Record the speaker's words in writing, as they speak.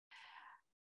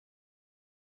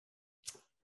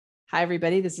Hi,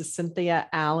 everybody. This is Cynthia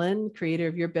Allen, creator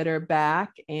of Your Better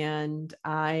Back. And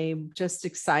I'm just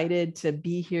excited to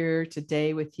be here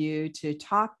today with you to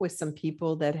talk with some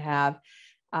people that have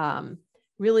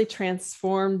really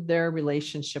transformed their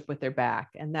relationship with their back.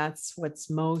 And that's what's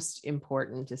most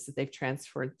important, is that they've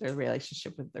transferred their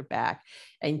relationship with their back.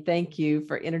 And thank you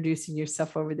for introducing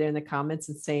yourself over there in the comments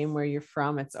and saying where you're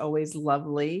from. It's always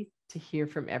lovely to hear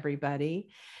from everybody.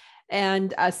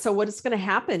 And so what is going to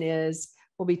happen is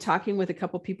we'll be talking with a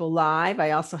couple people live.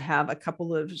 I also have a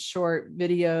couple of short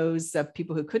videos of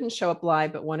people who couldn't show up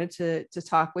live but wanted to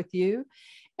talk with you.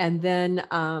 And then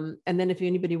if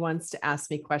anybody wants to ask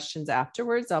me questions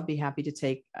afterwards, I'll be happy to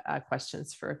take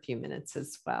questions for a few minutes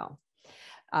as well.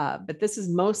 But this is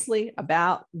mostly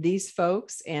about these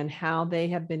folks and how they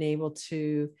have been able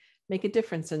to make a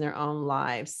difference in their own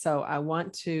lives. So I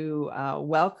want to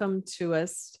welcome to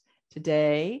us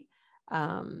today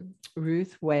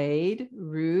Ruth Wade.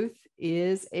 Ruth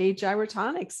is a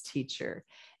gyrotonics teacher,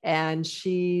 and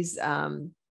she's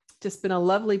just been a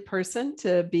lovely person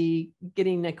to be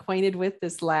getting acquainted with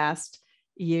this last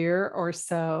year or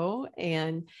so.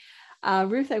 And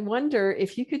Ruth, I wonder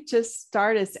if you could just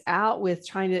start us out with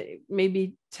trying to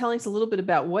maybe telling us a little bit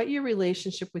about what your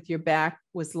relationship with your back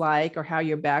was like, or how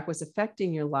your back was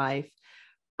affecting your life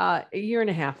a year and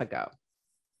a half ago.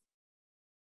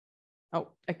 Oh,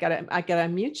 I gotta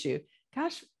unmute you.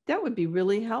 Gosh, that would be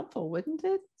really helpful, wouldn't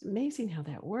it? It's amazing how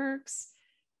that works.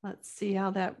 Let's see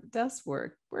how that does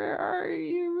work. Where are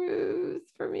you, Ruth,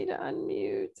 for me to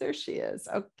unmute? There she is.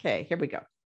 Okay, here we go.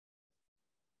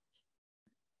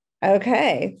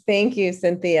 Okay, thank you,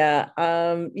 Cynthia.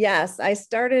 Yes, I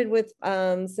started with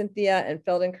Cynthia and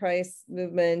Feldenkrais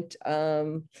movement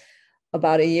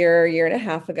about a year and a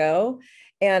half ago.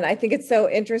 And I think it's so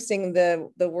interesting,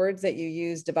 the words that you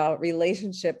used about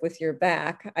relationship with your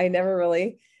back. I never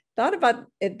really thought about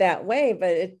it that way,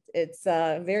 but it's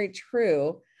very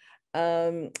true.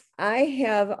 I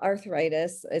have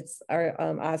arthritis. It's our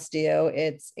osteo.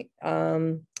 It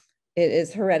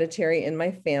is hereditary in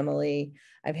my family.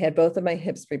 I've had both of my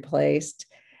hips replaced.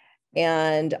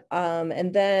 And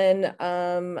then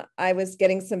I was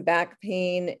getting some back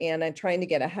pain, and I'm trying to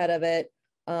get ahead of it.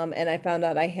 And I found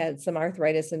out I had some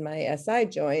arthritis in my SI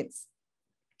joints.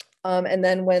 And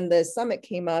then when the summit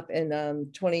came up in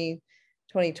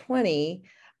 2020,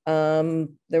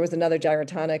 there was another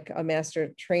gyrotonic, a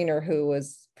master trainer who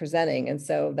was presenting. And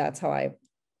so that's how I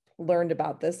learned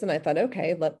about this. And I thought,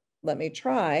 okay, let me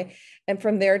try. And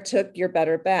from there took Your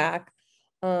Better Back,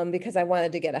 because I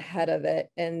wanted to get ahead of it.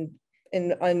 And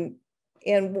I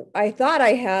thought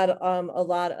I had a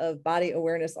lot of body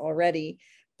awareness already,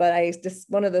 but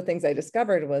one of the things I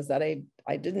discovered was that I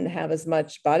didn't have as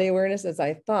much body awareness as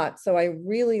I thought. So I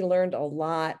really learned a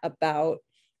lot about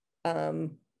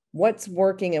what's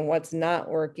working and what's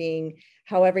not working,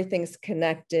 how everything's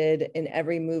connected in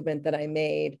every movement that I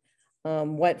made,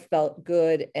 what felt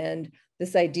good, and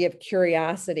this idea of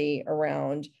curiosity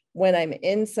around when I'm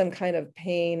in some kind of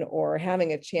pain or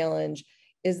having a challenge.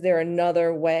 Is there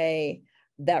another way,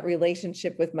 that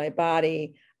relationship with my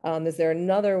body? Is there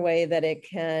another way that I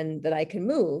can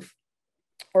move,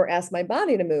 or ask my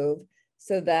body to move,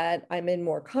 so that I'm in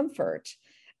more comfort?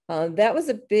 That was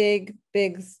a big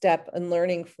step in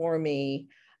learning for me.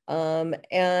 And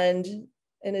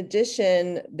in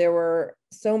addition, there were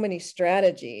so many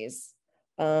strategies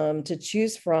to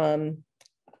choose from.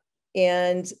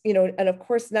 And, and of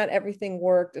course, not everything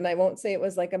worked. And I won't say it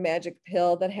was like a magic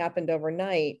pill that happened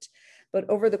overnight, but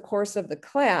over the course of the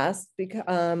class,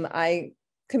 I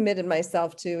committed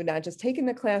myself to not just taking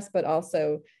the class, but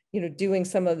also, doing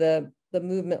some of the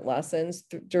movement lessons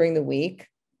during the week.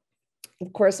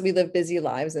 Of course, we live busy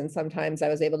lives, and sometimes I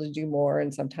was able to do more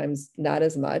and sometimes not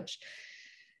as much.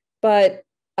 But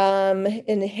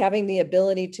in having the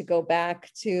ability to go back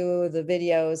to the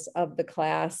videos of the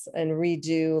class and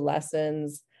redo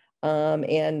lessons,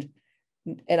 and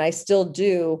I still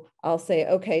do, I'll say,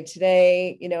 okay,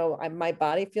 today, my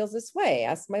body feels this way.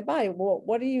 Ask my body, well,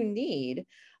 what do you need?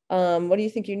 What do you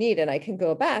think you need? And I can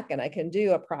go back and I can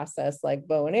do a process like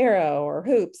bow and arrow or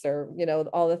hoops, or,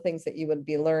 all the things that you would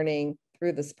be learning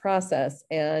through this process.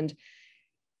 And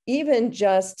even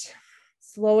just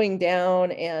slowing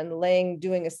down and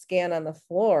doing a scan on the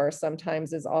floor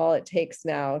sometimes is all it takes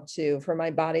now for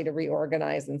my body to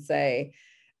reorganize and say,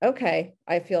 okay,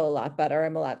 I feel a lot better.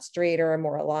 I'm a lot straighter. I'm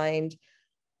more aligned.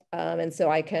 And so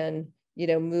I can,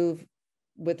 move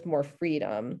with more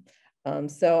freedom.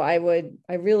 So I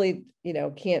really,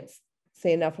 can't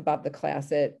say enough about the class.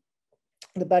 The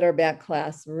Better Back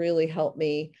class really helped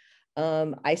me.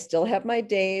 I still have my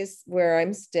days where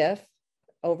I'm stiff.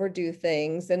 overdo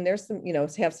things, and there's some,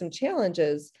 have some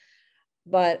challenges,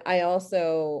 but I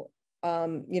also,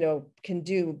 can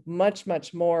do much,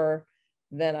 much more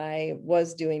than I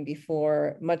was doing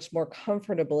before, much more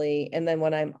comfortably. And then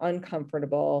when I'm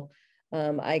uncomfortable,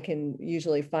 I can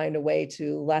usually find a way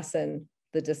to lessen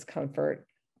the discomfort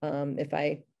if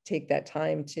I take that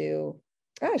time to,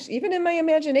 gosh, even in my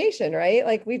imagination, right?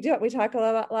 Like we talk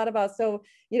a lot about, so,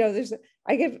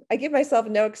 I give myself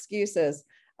no excuses.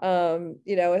 Oh,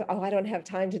 I don't have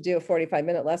time to do a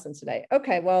 45-minute lesson today.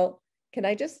 Okay, well, can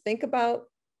I just think about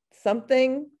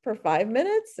something for 5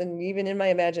 minutes? And even in my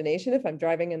imagination, if I'm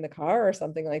driving in the car or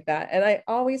something like that, and I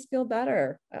always feel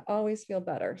better.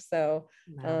 So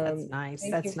That's nice.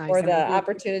 thank you That's nice. for I the mean,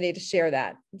 opportunity to share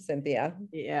that, Cynthia.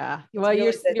 yeah. It's Well,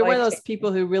 really been you're one of those life-changing.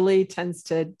 people who really tends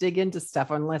to dig into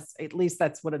stuff, unless at least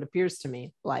that's what it appears to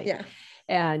me like. Yeah.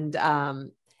 And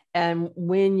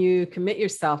when you commit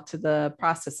yourself to the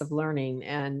process of learning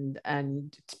and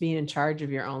to being in charge of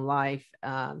your own life,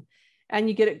 and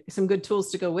you get some good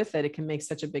tools to go with it, it can make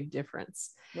such a big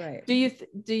difference. Right. Do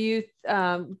you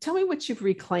tell me what you've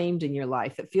reclaimed in your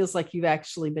life that feels like you've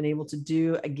actually been able to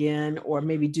do again, or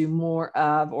maybe do more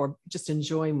of, or just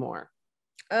enjoy more?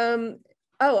 Oh,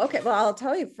 okay. Well, I'll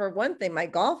tell you, for one thing, my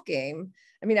golf game.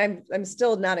 I mean, I'm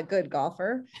still not a good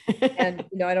golfer, and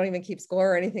I don't even keep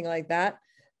score or anything like that.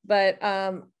 But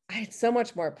it's so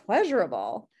much more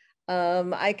pleasurable.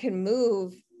 I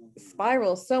can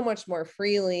spiral so much more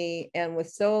freely and with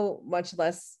so much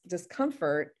less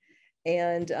discomfort.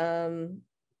 And and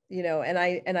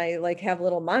I like have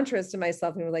little mantras to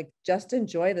myself, and like, just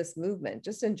enjoy this movement,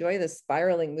 just enjoy this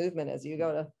spiraling movement as you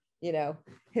go to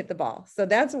hit the ball. So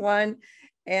that's one.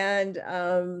 And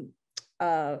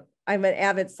I'm an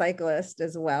avid cyclist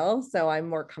as well, so I'm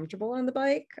more comfortable on the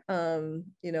bike.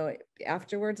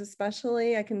 Afterwards,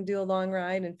 especially, I can do a long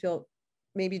ride and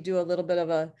maybe do a little bit of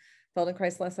a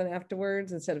Feldenkrais lesson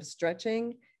afterwards instead of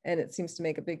stretching, and it seems to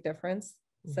make a big difference.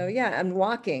 So yeah, I'm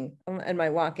walking, and my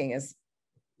walking is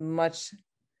much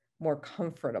more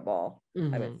comfortable,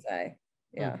 I would say.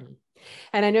 Yeah.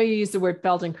 And I know you use the word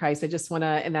Feldenkrais. I just want to,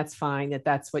 and that's fine that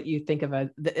that's what you think of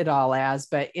it all as,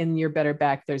 but in your Better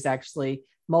Back, there's actually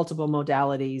multiple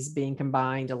modalities being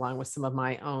combined along with some of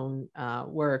my own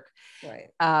work. Right.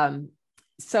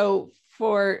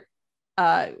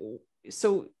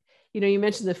 You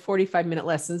mentioned the 45-minute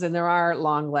lessons, and there are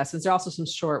long lessons. There are also some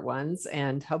short ones.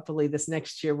 And hopefully this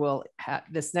next year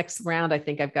this next round, I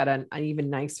think I've got an even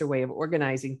nicer way of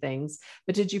organizing things.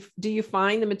 But do you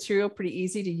find the material pretty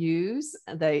easy to use?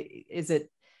 Is it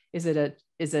a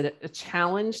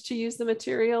challenge to use the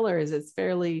material, or is it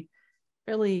fairly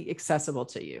accessible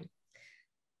to you?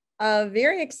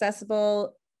 Very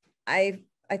accessible.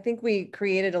 I think we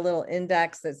created a little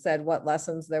index that said what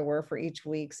lessons there were for each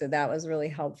week. So that was really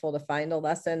helpful to find a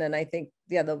lesson. And I think,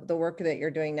 the work that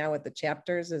you're doing now with the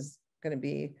chapters is going to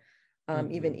be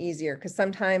even easier, because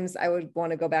sometimes I would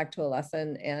want to go back to a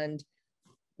lesson and,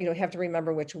 have to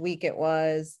remember which week it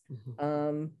was.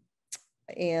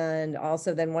 And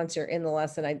also then once you're in the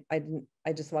lesson, I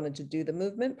just wanted to do the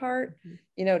movement part,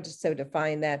 just so to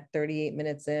find that 38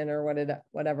 minutes in or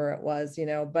whatever it was,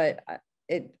 but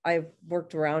I've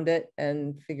worked around it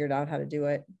and figured out how to do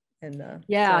it. And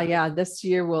this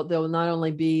year there'll not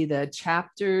only be the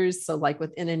chapters, so like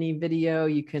within any video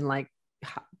you can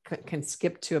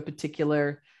skip to a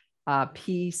particular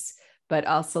piece, but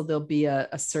also there'll be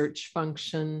a search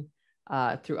function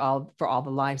for all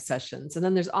the live sessions, and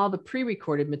then there's all the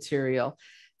pre-recorded material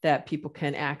that people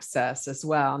can access as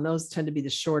well, and those tend to be the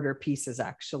shorter pieces,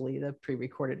 actually, the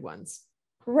pre-recorded ones.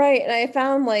 Right. And I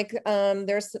found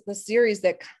there's the series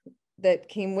that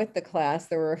came with the class.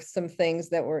 There were some things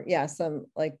that were, some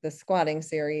like the squatting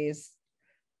series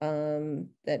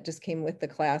that just came with the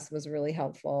class was really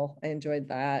helpful. I enjoyed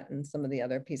that, and some of the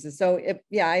other pieces. So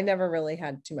I never really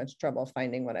had too much trouble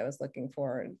finding what I was looking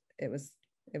for. And it was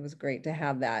great to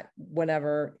have that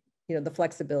whenever, the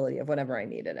flexibility of whenever I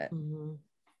needed it. Mm-hmm.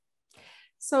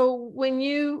 So when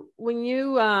you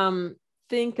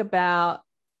think about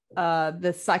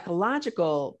the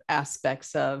psychological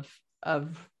aspects of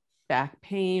back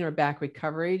pain or back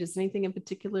recovery, does anything in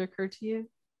particular occur to you?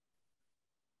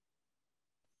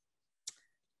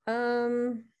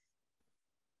 I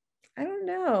don't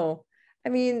know. I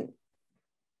mean,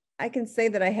 I can say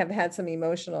that I have had some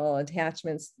emotional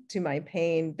attachments to my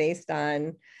pain based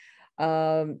on,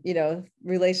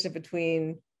 relationship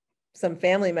between some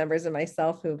family members and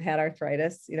myself who've had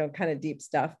arthritis, kind of deep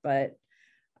stuff. But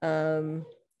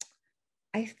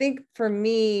I think for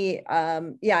me,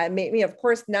 it made me, of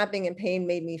course, not being in pain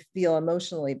made me feel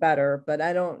emotionally better, but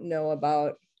I don't know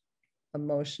about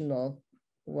emotional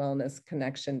wellness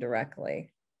connection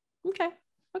directly. Okay.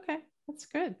 Okay. That's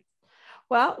good.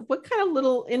 Well, what kind of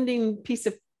little ending piece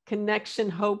of connection,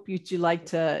 hope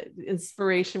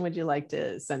inspiration would you like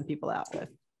to send people out with?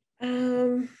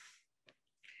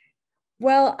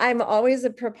 Well, I'm always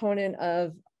a proponent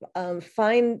of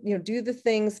do the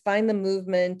things, find the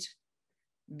movement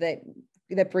that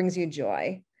brings you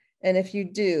joy. And if you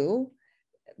do,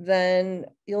 then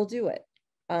you'll do it.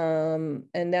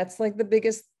 And that's like the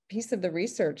biggest piece of the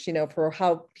research,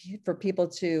 for people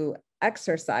to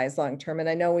exercise long-term. And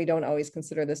I know we don't always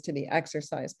consider this to be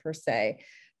exercise per se,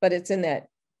 but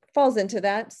falls into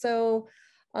that. So,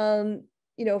 find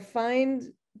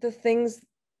the things,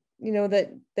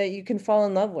 that you can fall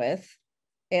in love with,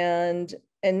 and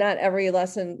not every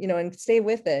lesson, and stay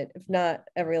with it. If not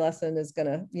every lesson is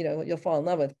gonna, you'll fall in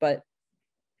love with, but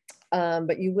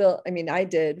you will. I mean, I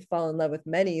did fall in love with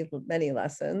many, many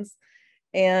lessons,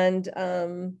 and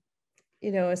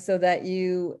so that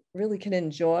you really can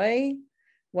enjoy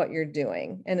what you're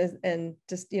doing, and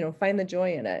just, find the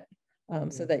joy in it,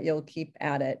 so that you'll keep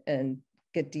at it and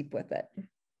get deep with it.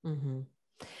 Mm-hmm.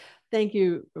 Thank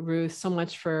you, Ruth, so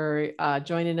much for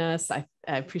joining us. I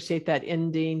appreciate that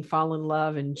ending. Fall in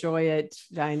love, enjoy it,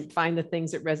 find the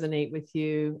things that resonate with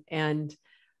you. And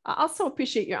I also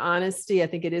appreciate your honesty. I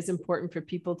think it is important for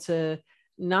people to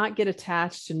not get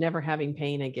attached to never having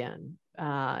pain again.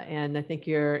 And I think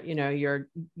you're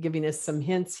giving us some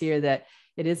hints here that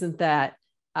it isn't that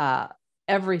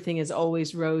everything is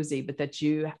always rosy, but that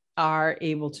you are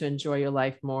able to enjoy your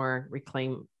life more,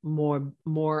 reclaim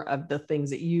more of the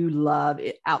things that you love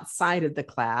outside of the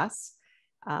class,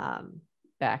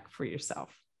 back for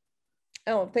yourself.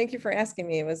 Oh, thank you for asking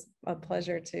me. It was a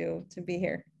pleasure to be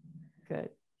here. Good.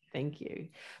 Thank you.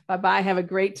 Bye-bye. Have a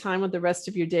great time with the rest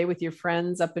of your day with your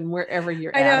friends up in wherever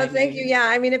you're at. I know. Thank you. Yeah.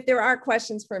 I mean, if there are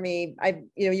questions for me,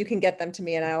 you can get them to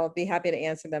me and I'll be happy to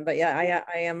answer them. But yeah,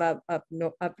 I am up,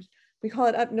 we call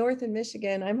it up north in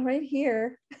Michigan. I'm right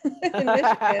here in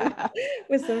Michigan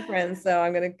with some friends. So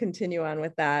I'm going to continue on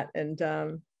with that. And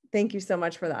thank you so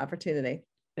much for the opportunity.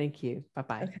 Thank you.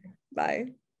 Bye-bye. Okay. Bye.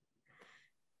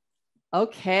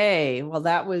 Okay, well,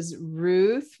 that was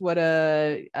Ruth.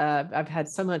 I've had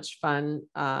so much fun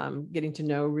getting to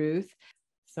know Ruth.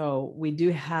 So we do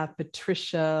have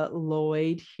Patricia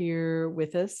Lloyd here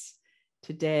with us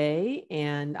today.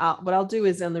 And what I'll do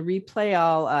is on the replay,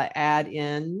 I'll add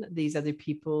in these other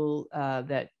people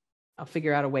that I'll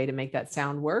figure out a way to make that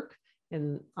sound work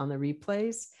on the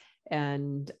replays.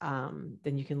 And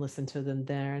then you can listen to them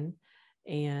then.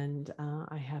 And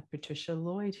I have Patricia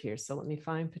Lloyd here. So let me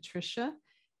find Patricia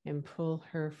and pull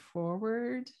her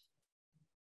forward.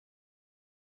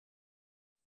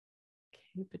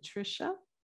 Okay, Patricia.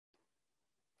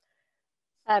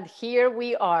 And here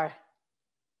we are.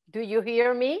 Do you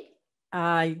hear me?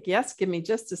 Yes, give me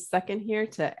just a second here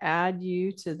to add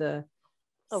you to the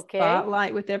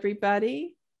spotlight with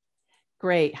everybody.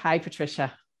 Great. Hi,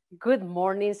 Patricia. Good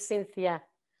morning, Cynthia.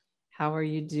 How are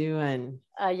you doing?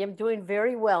 I am doing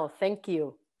very well. Thank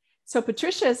you. So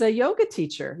Patricia is a yoga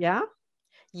teacher, yeah?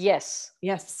 Yes.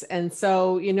 Yes. And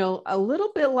so, a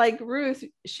little bit like Ruth,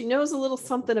 she knows a little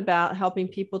something about helping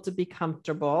people to be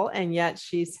comfortable, and yet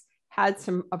she's had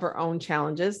some of her own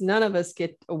challenges. None of us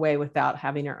get away without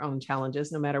having our own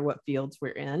challenges, no matter what fields we're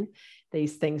in.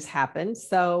 These things happen.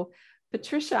 So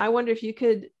Patricia, I wonder if you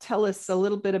could tell us a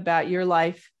little bit about your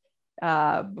life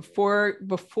before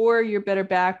Your Better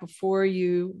Back, before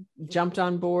you jumped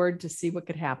on board to see what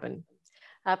could happen.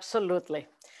 Absolutely.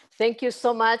 Thank you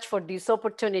so much for this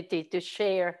opportunity to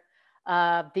share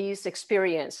this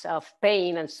experience of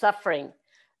pain and suffering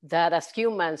that as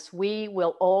humans, we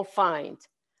will all find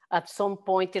at some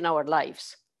point in our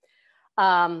lives.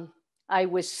 I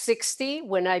was 60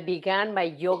 when I began my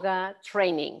yoga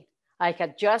training. I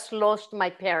had just lost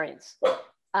my parents,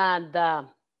 and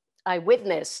I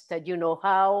witnessed that,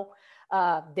 how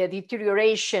the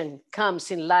deterioration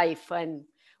comes in life and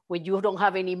when you don't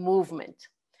have any movement.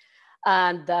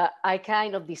 And I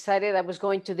kind of decided I was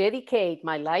going to dedicate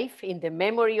my life in the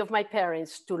memory of my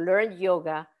parents to learn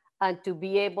yoga and to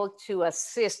be able to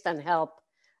assist and help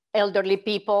elderly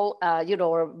people,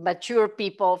 or mature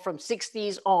people from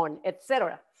 60s on,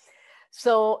 etc.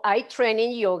 So I trained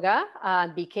in yoga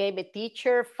and became a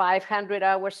teacher, 500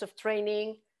 hours of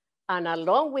training. And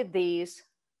along with this,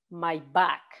 my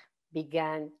back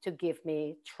began to give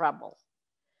me trouble.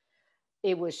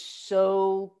 It was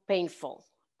so painful.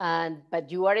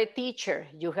 But you are a teacher.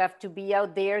 You have to be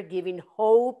out there giving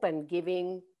hope and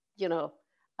giving,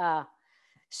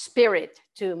 spirit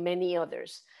to many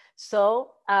others.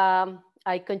 So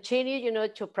I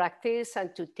continued, to practice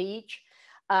and to teach.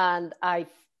 And I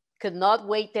could not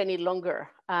wait any longer.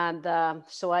 And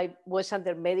so I was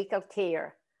under medical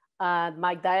care, and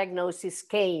my diagnosis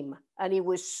came, and it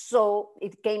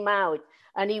came out,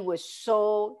 and it was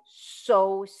so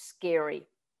scary.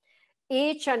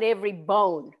 Each and every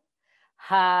bone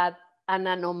had an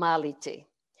anomaly.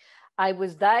 I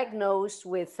was diagnosed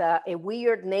with a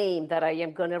weird name that I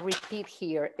am going to repeat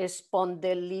here,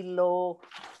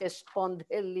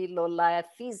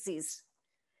 spondylolisthesis.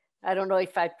 I don't know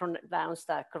if I pronounced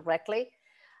that correctly.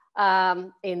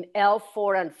 In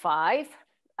L4 and 5,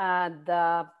 and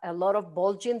a lot of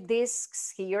bulging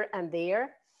discs here and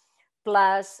there,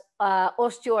 plus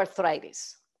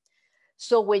osteoarthritis.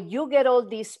 So when you get all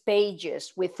these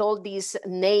pages with all these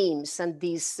names and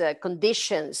these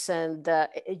conditions, and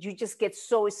you just get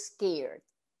so scared.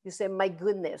 You say, my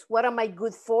goodness, what am I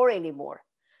good for anymore?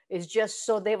 It's just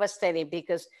so devastating,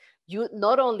 because you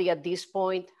not only at this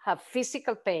point have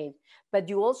physical pain, but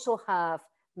you also have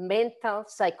mental,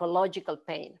 psychological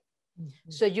pain.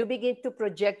 Mm-hmm. So you begin to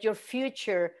project your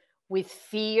future with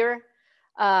fear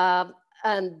and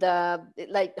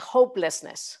like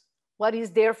hopelessness. What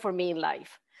is there for me in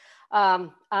life?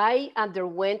 I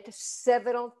underwent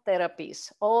several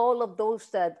therapies, all of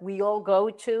those that we all go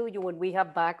to when we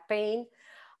have back pain.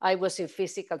 I was in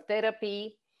physical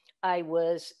therapy. I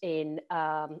was in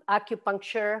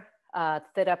acupuncture,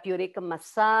 therapeutic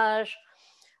massage,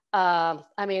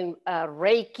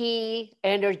 Reiki,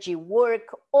 energy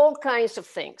work, all kinds of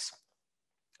things.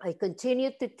 I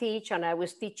continued to teach, and I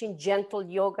was teaching gentle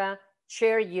yoga,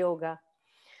 chair yoga.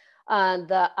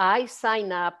 And I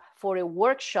signed up for a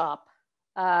workshop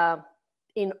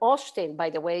in Austin, by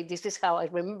the way. This is how I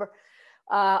remember.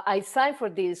 I signed for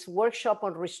this workshop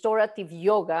on restorative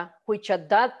yoga, which at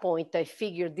that point I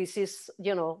figured this is,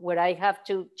 where I have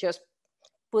to just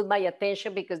put my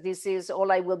attention, because this is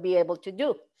all I will be able to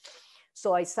do.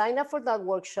 So I signed up for that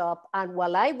workshop. And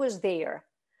while I was there,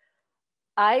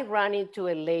 I ran into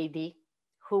a lady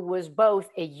who was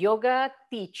both a yoga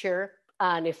teacher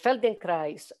and a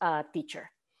Feldenkrais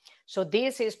teacher. So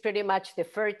this is pretty much the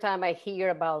first time I hear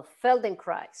about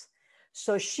Feldenkrais.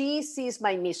 So she sees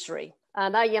my misery,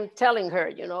 and I am telling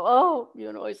her,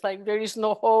 it's like there is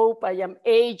no hope. I am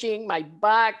aging, my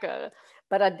back.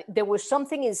 But there was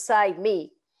something inside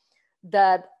me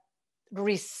that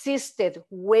resisted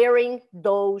wearing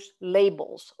those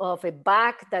labels of a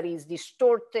back that is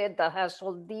distorted, that has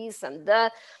all this and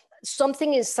that.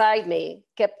 Something inside me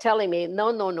kept telling me,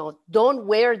 no, don't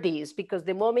wear these, because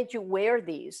the moment you wear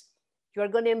these, you're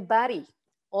going to embody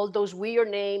all those weird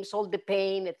names, all the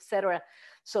pain, etc.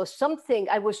 So something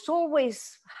I was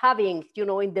always having,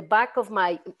 in the back of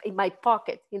in my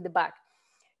pocket, in the back,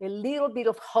 a little bit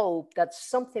of hope that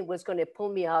something was going to pull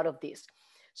me out of this.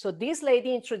 So this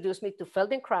lady introduced me to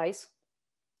Feldenkrais,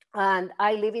 and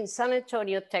I live in San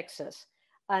Antonio, Texas.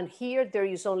 And here there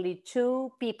is only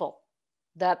 2 people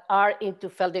that are into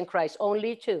Feldenkrais,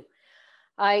 only 2.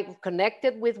 I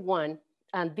connected with one,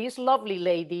 and this lovely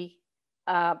lady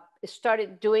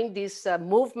started doing these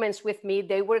movements with me.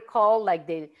 They were called like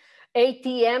the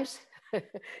ATMs,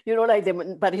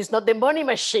 but it's not the money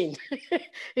machine.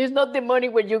 It's not the money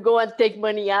where you go and take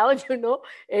money out,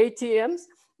 ATMs,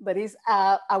 but it's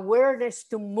awareness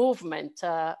to movement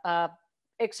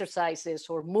exercises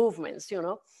or movements,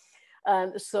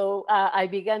 And so I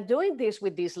began doing this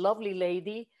with this lovely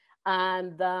lady,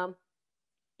 and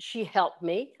she helped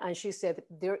me, and she said,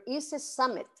 there is a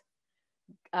summit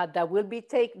that will be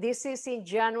this is in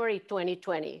January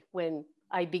 2020, when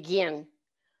I began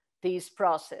this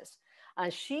process.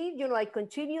 And she, I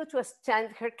continue to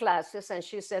attend her classes, and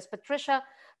she says, Patricia,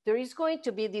 there is going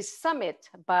to be this summit,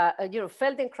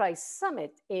 Feldenkrais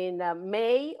summit in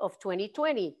May of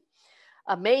 2020,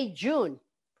 June.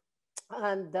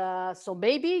 And so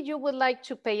maybe you would like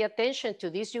to pay attention to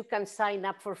this. You can sign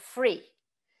up for free.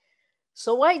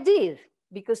 So I did,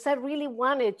 because I really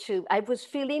wanted to. I was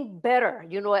feeling better.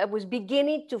 I was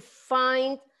beginning to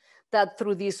find that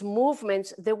through these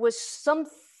movements, there was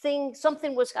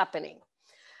something was happening.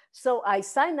 So I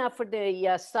signed up for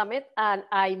the summit, and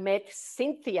I met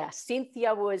Cynthia.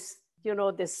 Cynthia was,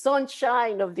 the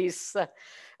sunshine of this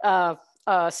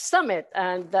summit,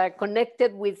 and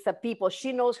connected with people.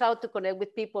 She knows how to connect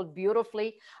with people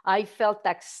beautifully. I felt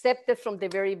accepted from the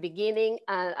very beginning,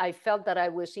 and I felt that I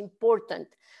was important,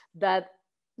 that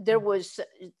there was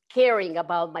caring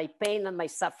about my pain and my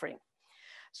suffering.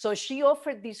 So she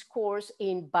offered this course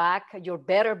in back, your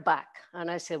better back. And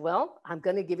I said, well, I'm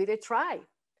going to give it a try.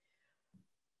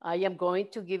 I am going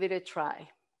to give it a try.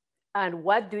 And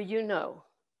what do you know?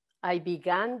 I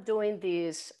began doing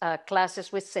these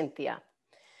classes with Cynthia.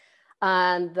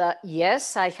 And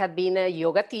yes, I had been a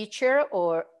yoga teacher,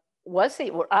 or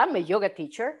I'm a yoga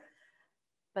teacher,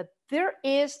 but there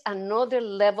is another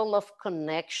level of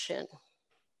connection.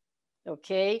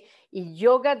 Okay, in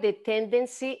yoga, the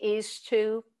tendency is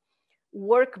to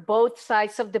work both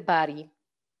sides of the body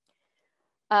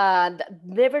and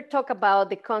never talk about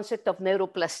the concept of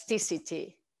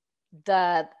neuroplasticity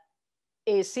that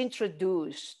is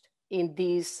introduced in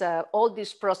these all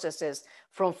these processes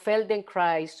from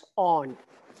Feldenkrais on.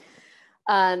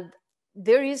 And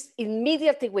there is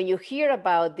immediately when you hear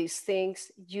about these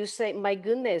things, you say, my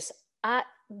goodness,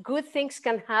 good things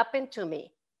can happen to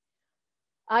me.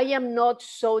 I am not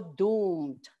so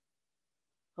doomed.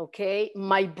 Okay,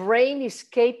 my brain is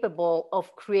capable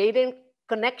of creating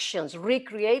connections,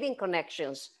 recreating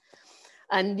connections,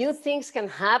 and new things can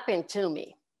happen to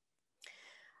me.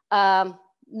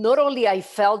 Not only I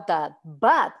felt that,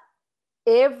 but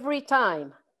every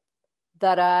time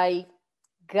that I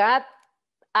got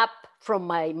up from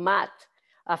my mat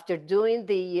after doing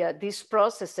these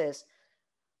processes,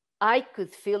 I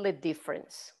could feel a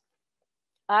difference.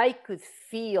 I could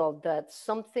feel that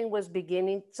something was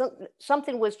beginning,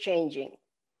 something was changing.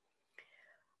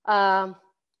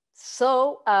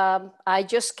 So I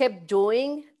just kept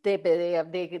doing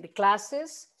the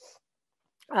classes.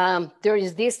 There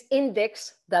is this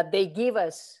index that they give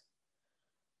us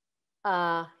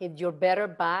in your better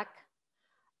back.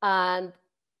 And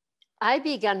I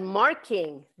began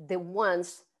marking the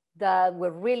ones that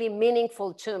were really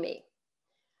meaningful to me.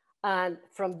 And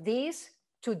from these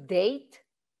to date,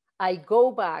 I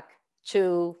go back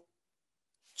to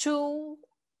 2,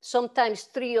 sometimes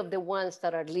 3 of the ones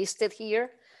that are listed here,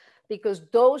 because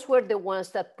those were the ones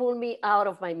that pulled me out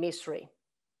of my misery.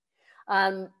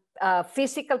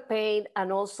 Physical pain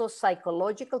and also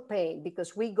psychological pain,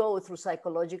 because we go through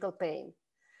psychological pain.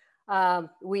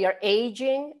 We are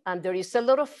aging, and there is a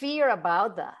lot of fear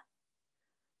about that.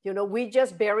 You know, we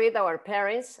just buried our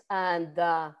parents, and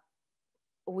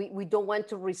we don't want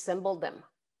to resemble them.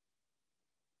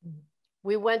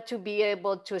 We want to be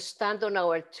able to stand on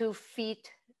our 2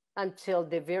 feet until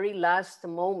the very last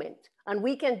moment, and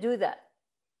we can do that.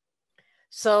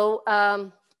 So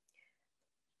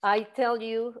I tell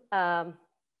you,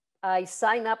 I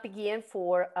sign up again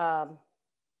for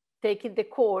taking the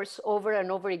course over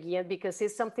and over again, because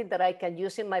it's something that I can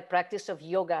use in my practice of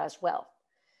yoga as well.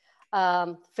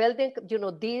 You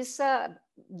know, these,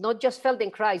 not just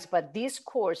Feldenkrais, but this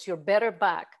course, Your Better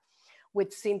Back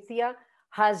with Cynthia,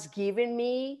 has given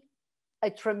me a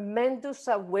tremendous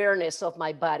awareness of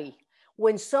my body.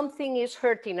 When something is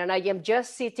hurting and I am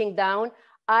just sitting down,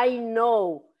 I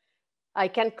know I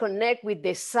can connect with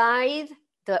the side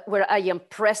where I am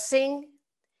pressing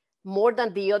more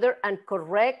than the other and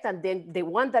correct. And then the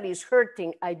one that is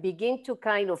hurting, I begin to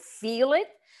kind of feel it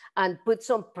and put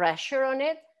some pressure on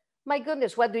it. My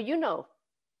goodness, what do you know?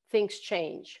 Things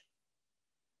change.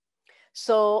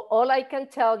 So all I can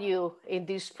tell you in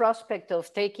this prospect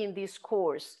of taking this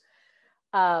course,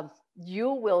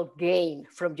 you will gain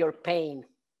from your pain.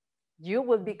 You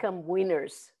will become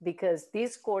winners, because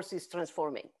this course is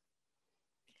transforming.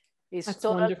 That's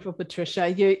wonderful,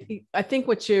 Patricia. I think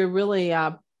what you're really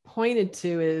pointed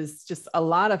to is just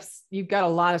you've got a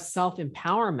lot of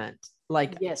self-empowerment.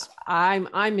 Like, yes,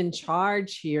 I'm in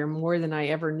charge here more than I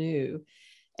ever knew.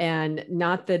 And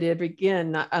not that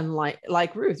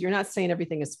unlike Ruth, you're not saying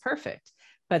everything is perfect,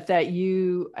 but that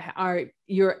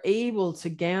you're able to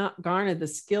garner the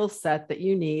skill set that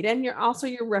you need. And you're also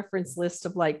your reference list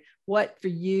of like, what for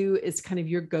you is kind of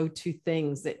your go-to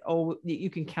things that you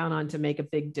can count on to make a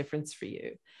big difference for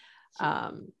you.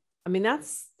 I mean,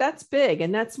 that's big.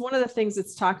 And that's one of the things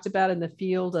that's talked about in the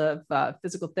field of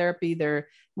physical therapy. They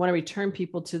want to return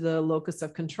people to the locus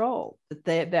of control,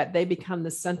 that they become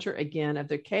the center again of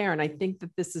their care. And I think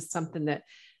that this is something that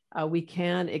we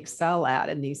can excel at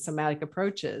in these somatic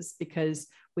approaches, because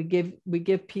we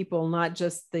give people not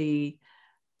just the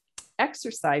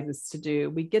exercises to do,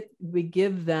 we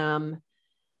give them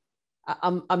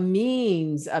a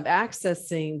means of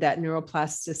accessing that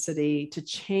neuroplasticity to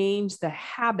change the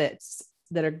habits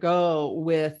that go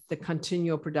with the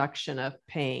continual production of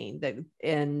pain.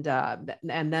 And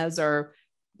those are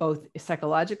both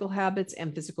psychological habits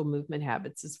and physical movement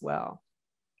habits as well.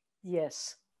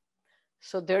 Yes.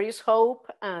 So there is hope,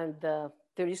 and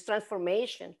there is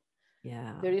transformation.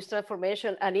 Yeah. There is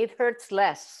transformation, and it hurts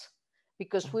less,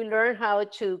 because we learn how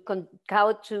to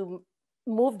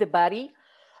move the body.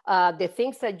 The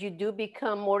things that you do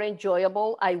become more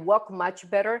enjoyable. I walk much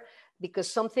better, because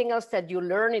something else that you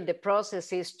learn in the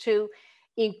process is to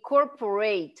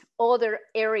incorporate other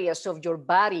areas of your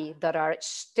body that are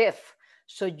stiff.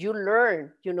 So you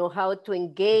learn, how to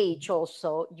engage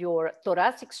also your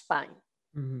thoracic spine.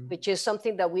 which is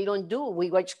something that we don't do. We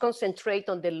just concentrate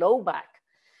on the low back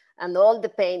and all the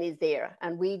pain is there.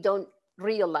 And we don't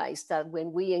realize that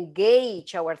when we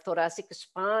engage our thoracic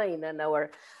spine and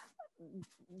our,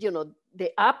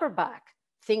 the upper back,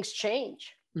 things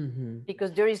change.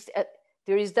 Because there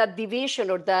is that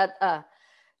division or that,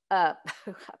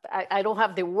 I don't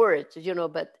have the words,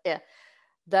 but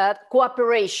that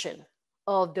cooperation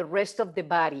of the rest of the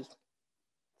body.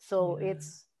 So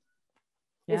it's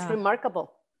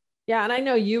remarkable. Yeah, and I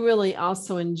know you really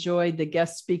also enjoyed the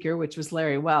guest speaker, which was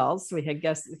Larry Wells. We had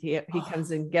guests, he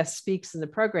comes and guest speaks in the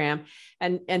program,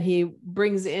 and he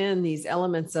brings in these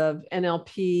elements of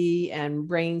NLP and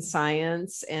brain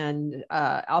science, and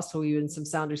also even some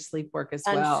sound or sleep work as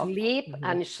well.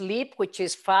 And sleep, which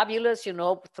is fabulous,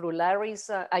 through Larry's,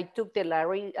 I took the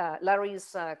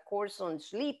Larry's course on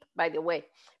sleep, by the way,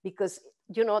 because,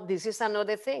 this is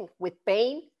another thing with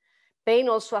pain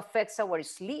also affects our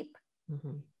sleep.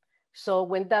 So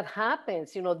when that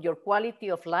happens, your quality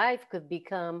of life could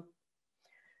become,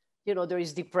 there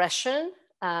is depression,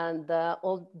 and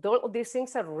all these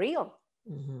things are real.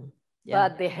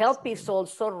 But the help is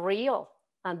also real,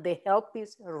 and the help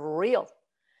is real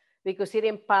because it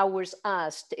empowers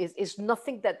us. It's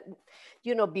nothing that,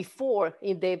 before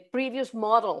in the previous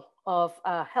model of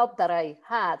help that I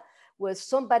had was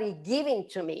somebody giving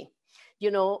to me.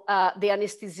 The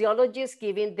anesthesiologist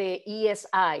giving the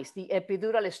ESIs, the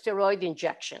epidural steroid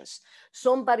injections,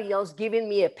 somebody else giving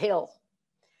me a pill.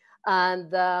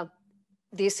 And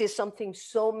this is something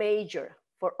so major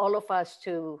for all of us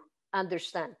to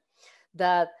understand,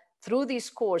 that through this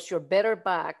course, your better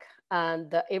back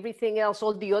and everything else,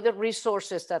 all the other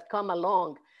resources that come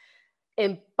along,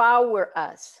 empower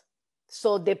us.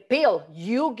 So the pill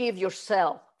you give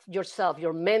yourself,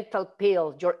 your mental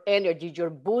pill, your energy,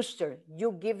 your booster,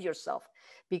 you give yourself,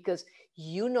 because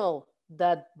you know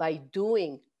that by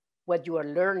doing what you are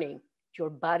learning, your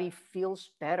body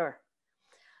feels better.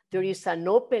 There is an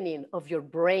opening of your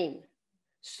brain,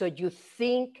 so you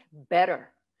think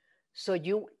better. So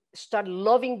you start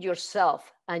loving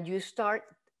yourself and you start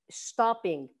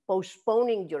stopping,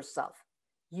 postponing yourself.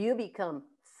 You become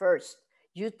first.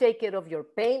 You take care of your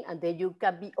pain, and then you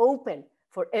can be open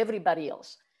for everybody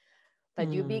else.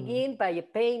 But you begin by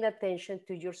paying attention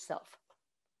to yourself.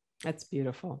 That's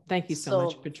beautiful. Thank you so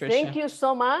much, Patricia. Thank you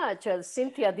so much,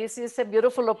 Cynthia. This is a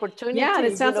beautiful opportunity. Yeah, and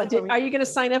it sounds like, are you going to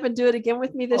sign up and do it again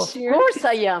with me this year? Of course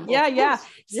I am. Yeah.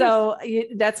 So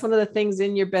that's one of the things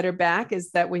in your better back is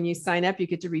that when you sign up, you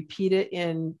get to repeat it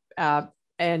in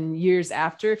years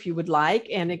after if you would like.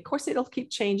 And of course, it'll keep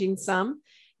changing some,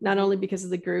 not only because of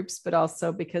the groups, but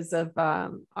also because of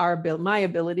my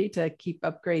ability to keep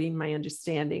upgrading my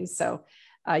understanding. So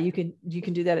you can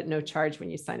do that at no charge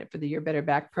when you sign up for the Your Better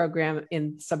Back program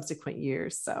in subsequent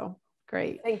years. So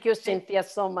great. Thank you, Cynthia,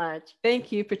 so much.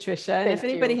 Thank you, Patricia. And if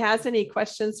anybody has any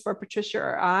questions for Patricia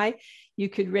or I, you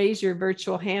could raise your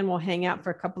virtual hand. We'll hang out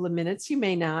for a couple of minutes. You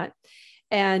may not.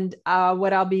 And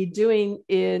what I'll be doing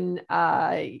so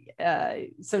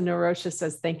Narosha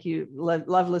says, thank you.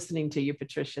 Love listening to you,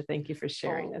 Patricia. Thank you for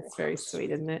sharing. That's very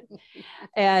sweet, isn't it?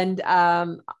 And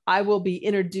I will be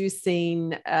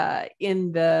introducing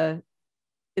in the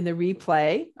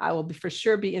replay, I will for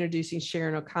sure be introducing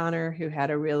Sharon O'Connor, who has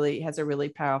a really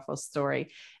powerful story.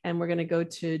 And we're going to go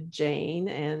to Jane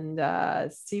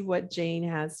and see what Jane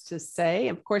has to say.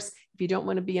 Of course, if you don't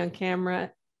want to be on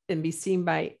camera and be seen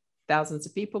by thousands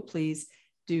of people, please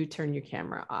do turn your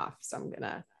camera off. So I'm going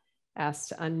to ask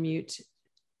to unmute,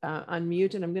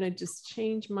 and I'm going to just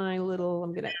change I'm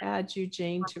going to add you,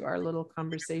 Jane, to our little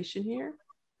conversation here.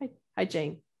 Hi,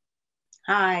 Jane.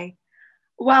 Hi.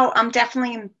 Well, I'm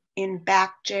definitely in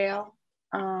back jail.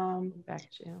 Back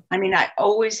jail. I mean, I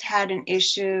always had an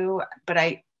issue, but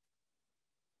I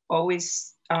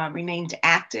always remained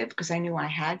active because I knew I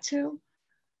had to.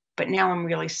 But now I'm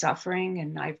really suffering,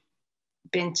 and I've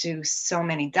been to so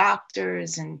many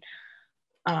doctors, and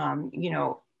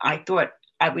I thought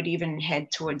I would even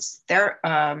head towards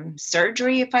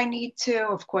surgery if I need to.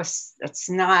 Of course, that's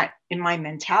not in my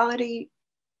mentality.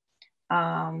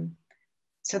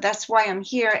 So that's why I'm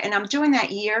here, and I'm doing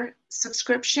that year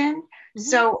subscription.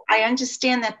 So I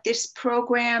understand that this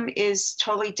program is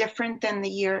totally different than the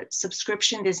year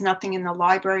subscription. There's nothing in the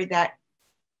library that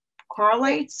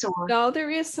correlates, or no, there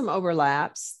is some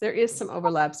overlaps. There is some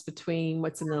overlaps between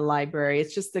what's in the library.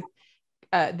 It's just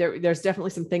there's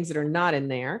definitely some things that are not in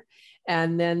there.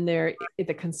 And then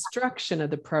the construction of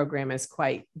the program is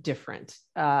quite different.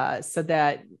 So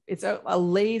that it's a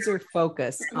laser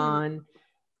focus on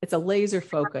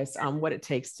what it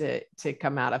takes to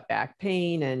come out of back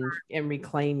pain and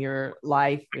reclaim your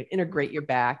life, integrate your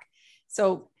back.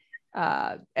 So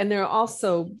And there are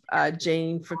also,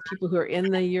 Jane, for people who are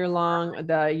in the year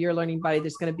learning body,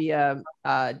 there's going to be a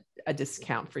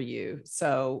discount for you.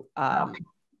 So,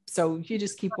 so you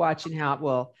just keep watching how it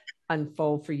will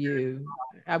unfold for you.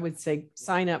 I would say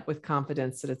sign up with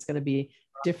confidence that it's going to be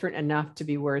different enough to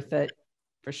be worth it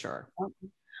for sure.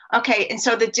 Okay. And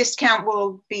so the discount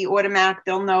will be automatic.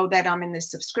 They'll know that I'm in the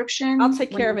subscription. I'll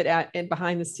take care of it and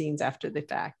behind the scenes after the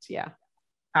fact. Yeah.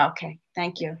 Okay.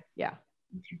 Thank you. Yeah.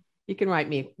 Okay. You can write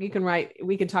me. You can write.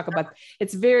 We can talk about.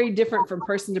 It's very different from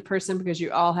person to person because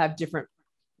you all have different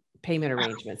payment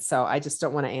arrangements. So I just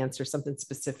don't want to answer something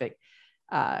specific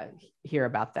here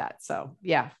about that. So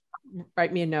yeah,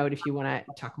 write me a note if you want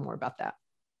to talk more about that.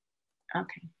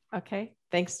 Okay. Okay.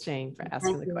 Thanks, Jane, for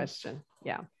asking the question.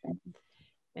 Yeah.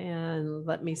 And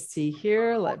let me see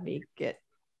here. Let me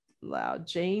allow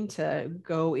Jane to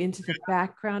go into the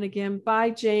background again. Bye,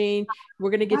 Jane.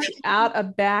 We're going to get you out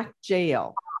of back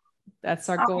jail. That's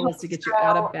our goal, is to get you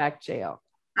out of back jail.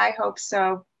 I hope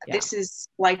so. Yeah. This is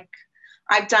like,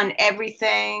 I've done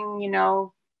everything, you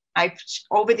know,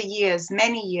 over the years,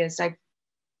 many years, I've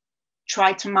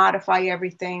tried to modify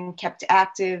everything, kept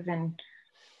active, and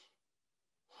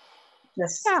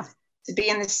just to be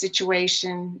in this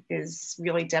situation is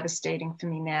really devastating for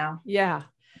me now. Yeah.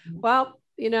 Well,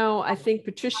 you know, I think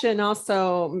Patricia and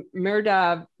also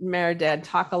Mehrdad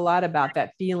talk a lot about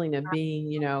that feeling of being,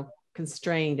 you know,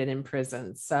 constrained and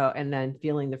imprisoned. So, and then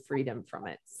feeling the freedom from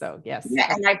it. So yes.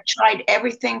 Yeah, and I've tried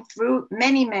everything through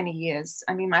many, many years.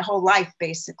 I mean, my whole life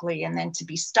basically. And then to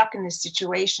be stuck in this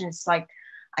situation, it's like,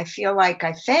 I feel like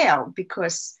I failed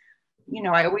because, you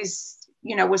know, I always,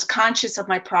 you know, was conscious of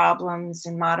my problems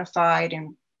and modified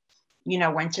and, you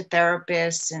know, went to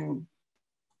therapists and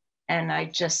I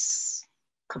just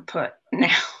kaput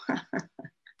now.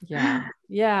 Yeah.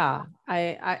 Yeah.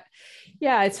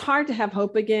 Yeah, it's hard to have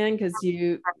hope again because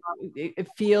it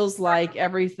feels like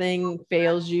everything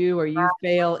fails you or you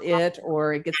fail it,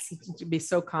 or it gets to be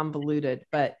so convoluted.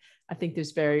 But I think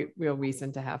there's very real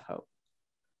reason to have hope.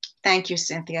 Thank you,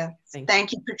 Cynthia.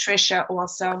 Thank you, Patricia,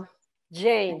 also.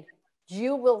 Jane, we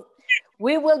will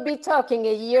be talking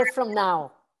a year from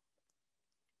now.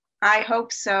 I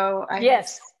hope so.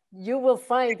 Yes, you will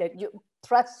find it. You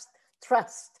trust.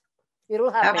 It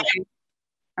will happen.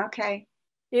 Okay.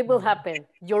 It will happen.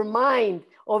 Your mind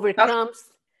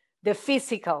overcomes the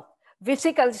physical.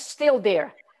 Physical is still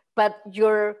there, but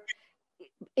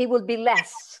it will be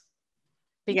less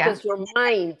because your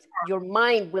mind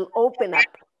will open up.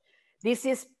 This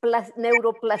is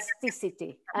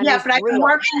neuroplasticity. And yeah, but I've been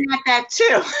working at that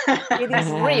too. It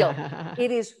is real.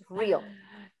 It is real.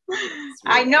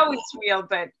 I know it's real,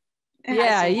 but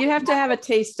yeah, you have to have a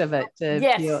taste of it to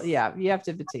feel. Yeah, you have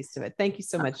to have a taste of it. Thank you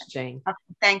so much, Jane. Okay.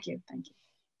 Thank you. Thank you.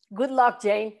 Good luck,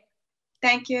 Jane.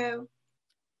 Thank you.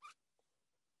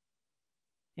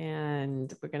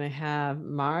 And we're going to have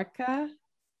Marika.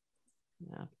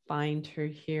 I'll find her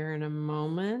here in a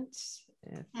moment.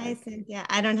 Hi, Cynthia.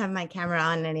 I don't have my camera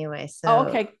on anyway, so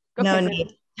okay. No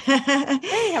need.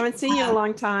 Hey, haven't seen you in a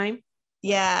long time.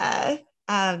 Yeah.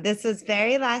 This was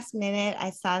very last minute. I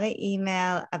saw the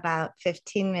email about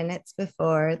 15 minutes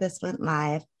before this went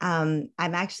live. I'm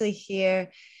actually here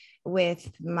with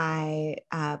my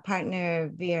partner,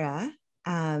 Vera,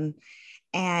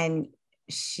 and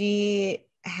she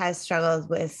has struggled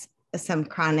with some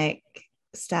chronic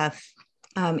stuff,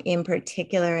 in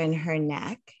particular in her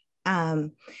neck.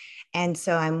 And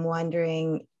so I'm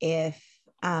wondering if,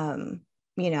 you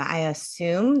know, I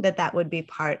assume that would be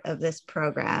part of this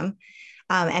program.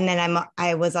 And then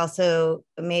I was also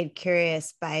made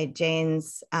curious by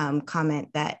Jane's comment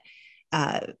that,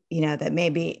 you know, that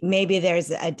maybe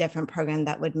there's a different program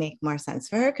that would make more sense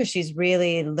for her because she's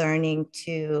really learning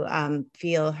to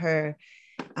feel her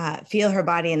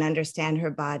body and understand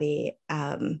her body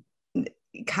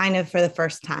kind of for the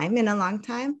first time in a long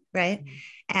time, right?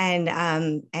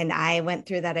 Mm-hmm. And I went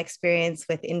through that experience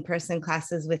with in-person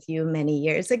classes with you many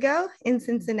years ago in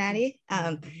Cincinnati.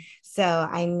 So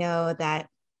I know that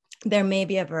there may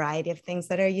be a variety of things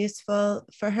that are useful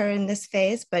for her in this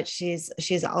phase, but she's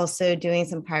also doing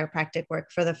some chiropractic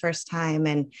work for the first time.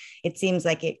 And it seems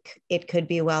like it could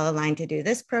be well aligned to do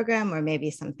this program or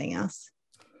maybe something else.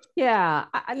 Yeah,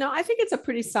 I think it's a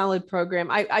pretty solid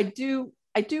program. I do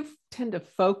tend to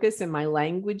focus in my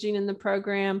languaging in the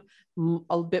program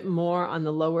a bit more on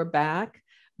the lower back,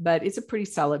 but it's a pretty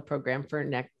solid program for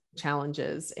neck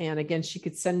challenges. And again, she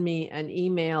could send me an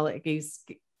email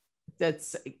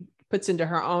that's puts into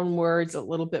her own words a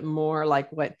little bit more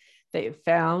like what they have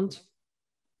found.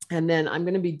 And then I'm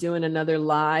going to be doing another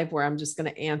live where I'm just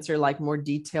going to answer like more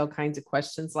detailed kinds of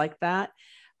questions like that.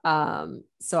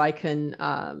 So I can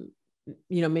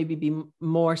maybe be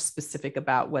more specific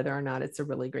about whether or not it's a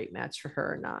really great match for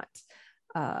her or not.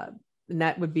 And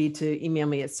that would be to email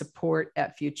me at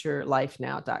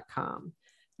support@futurelifenow.com.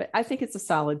 But I think it's a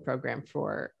solid program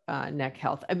for neck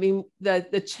health. I mean,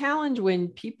 the challenge when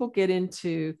people get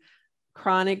into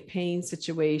chronic pain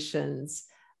situations,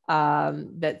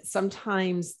 that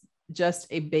sometimes just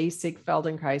a basic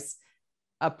Feldenkrais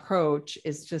approach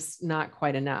is just not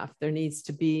quite enough. There needs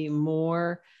to be a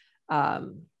little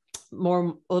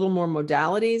more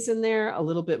modalities in there, a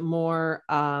little bit more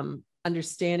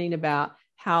understanding about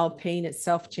how pain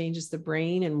itself changes the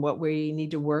brain and what we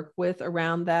need to work with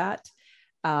around that.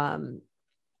 And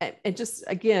just,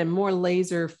 again, more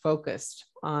laser focused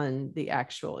on the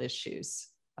actual issues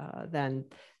than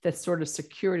the sort of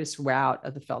circuitous route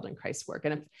of the Feldenkrais work.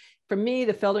 And for me,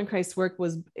 the Feldenkrais work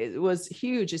was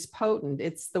huge, it's potent.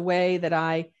 It's the way that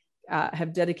I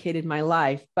have dedicated my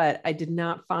life, but I did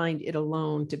not find it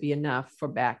alone to be enough for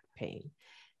back pain.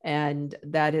 And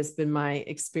that has been my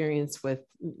experience with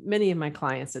many of my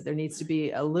clients, that there needs to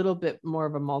be a little bit more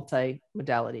of a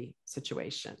multi-modality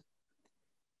situation.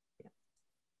 Yeah.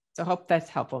 So I hope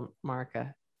that's helpful,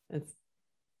 Marika. And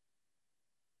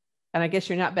I guess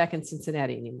you're not back in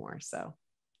Cincinnati anymore. So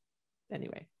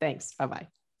anyway, thanks. Bye-bye.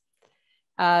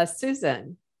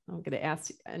 Susan, I'm going to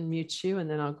unmute you, and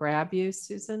then I'll grab you,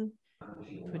 Susan.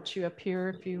 Put you up here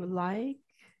if you like.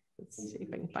 Let's see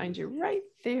if I can find you right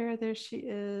there. There she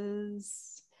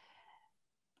is.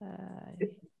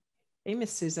 Hey,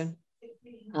 Miss Susan.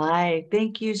 Hi,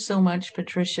 thank you so much,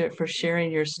 Patricia, for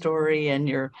sharing your story and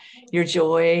your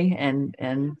joy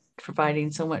and providing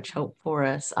so much hope for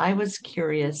us. I was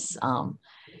curious,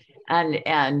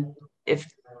 and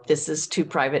if this is too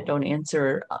private, don't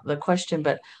answer the question,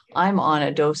 but I'm on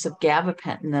a dose of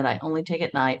gabapentin that I only take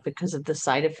at night because of the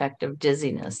side effect of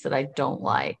dizziness that I don't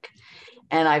like.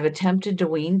 And I've attempted to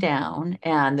wean down,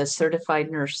 and the certified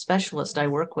nurse specialist I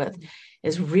work with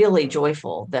is really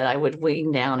joyful that I would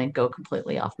wean down and go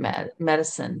completely off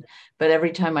medicine. But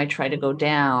every time I try to go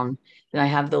down, then I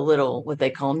have the little, what they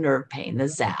call nerve pain, the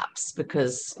zaps,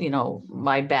 because,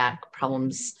 my back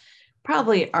problems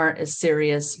probably aren't as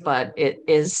serious, but it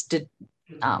is the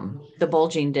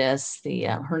bulging disc, the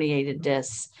herniated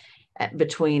disc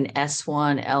between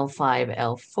S1, L5,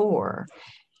 L4.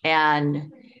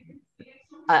 And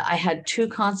I had 2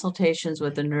 consultations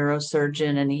with a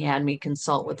neurosurgeon, and he had me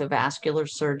consult with a vascular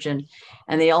surgeon.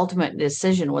 And the ultimate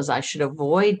decision was I should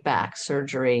avoid back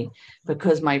surgery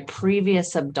because my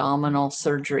previous abdominal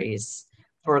surgeries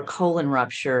for a colon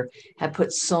rupture had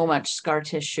put so much scar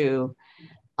tissue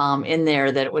in there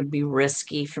that it would be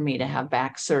risky for me to have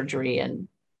back surgery. And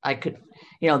I could,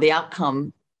 the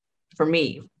outcome for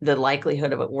me, the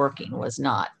likelihood of it working was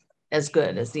not as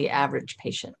good as the average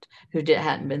patient who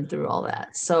hadn't been through all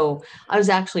that. So I was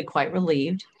actually quite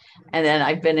relieved. And then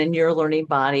I've been in Your Learning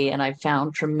Body, and I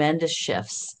found tremendous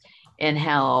shifts in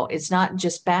how it's not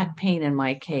just back pain in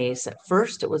my case. At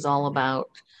first, it was all about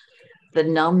the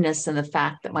numbness and the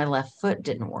fact that my left foot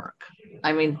didn't work.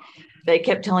 I mean, they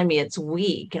kept telling me it's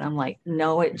weak. And I'm like,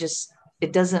 no, it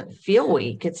doesn't feel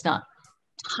weak. It's not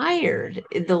tired.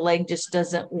 The leg just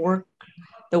doesn't work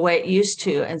the way it used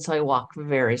to. And so I walk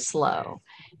very slow,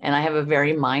 and I have a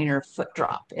very minor foot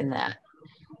drop in that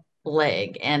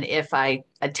leg. And if I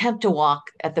attempt to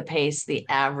walk at the pace the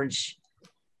average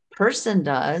person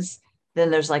does,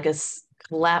 then there's like a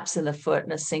collapse in the foot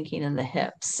and a sinking in the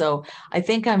hips. So I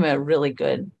think I'm a really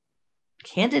good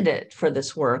candidate for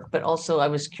this work, but also I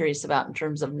was curious about in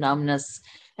terms of numbness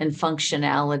and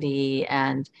functionality,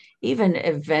 and even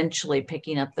eventually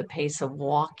picking up the pace of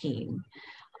walking.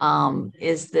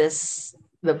 Is this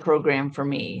the program for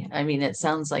me? I mean, it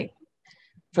sounds like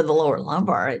for the lower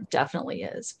lumbar, it definitely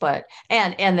is. But,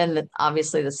 and then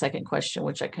obviously the second question,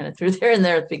 which I kind of threw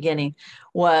there at the beginning,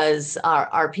 was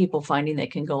are people finding they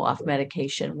can go off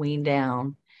medication, wean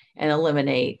down, and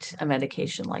eliminate a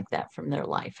medication like that from their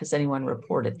life? Has anyone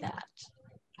reported that?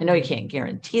 I know you can't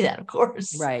guarantee that, of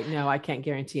course. Right. No, I can't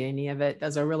guarantee any of it.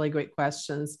 Those are really great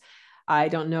questions. I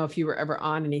don't know if you were ever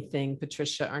on anything,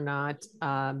 Patricia, or not,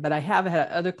 but I have had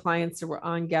other clients that were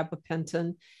on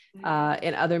gabapentin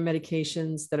and other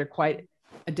medications that are quite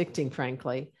addicting,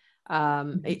 frankly.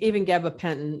 Even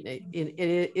gabapentin,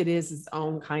 it is its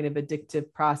own kind of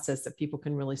addictive process that people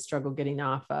can really struggle getting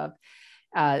off of.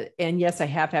 And yes, I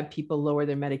have had people lower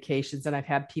their medications, and I've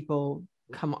had people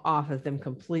come off of them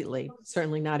completely.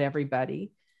 Certainly not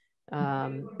everybody,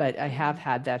 but I have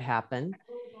had that happen.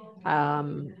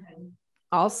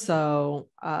 also,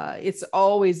 it's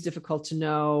always difficult to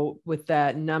know with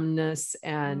that numbness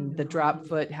and the drop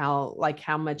foot, how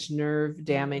much nerve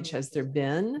damage has there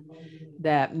been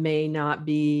that may not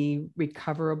be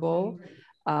recoverable.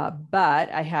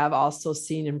 But I have also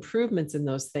seen improvements in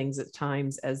those things at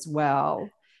times as well.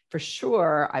 For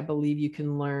sure, I believe you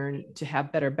can learn to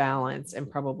have better balance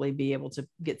and probably be able to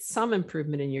get some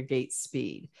improvement in your gait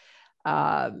speed.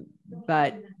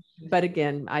 But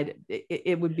again,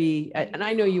 it would be, and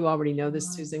I know you already know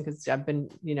this, Susan, because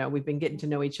we've been getting to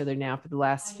know each other now for the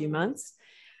last few months,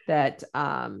 that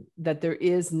there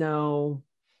is no,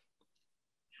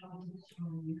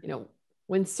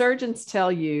 when surgeons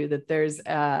tell you that there's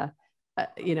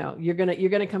you're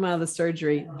gonna come out of the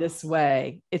surgery this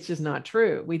way, it's just not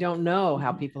true. We don't know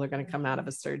how people are going to come out of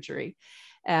a surgery.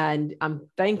 And I'm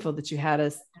thankful that you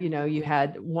had you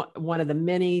had one of the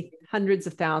many hundreds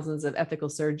of thousands of ethical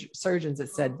surgeons that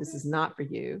said, this is not for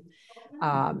you,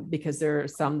 because there are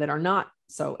some that are not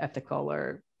so ethical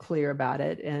or clear about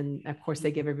it. And of course,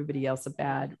 they give everybody else a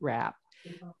bad rap.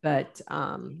 But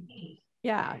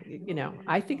yeah,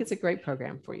 I think it's a great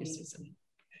program for you, Susan.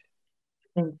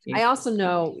 Thank you. I also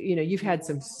know, you've had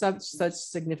such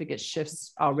significant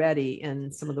shifts already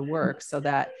in some of the work, so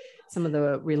that some of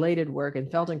the related work in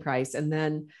Feldenkrais, and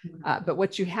then, but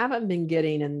what you haven't been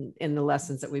getting in the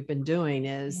lessons that we've been doing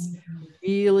is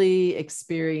really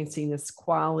experiencing this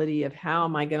quality of how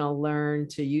am I going to learn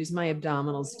to use my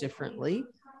abdominals differently,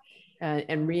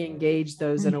 and re-engage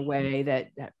those in a way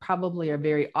that probably are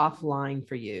very offline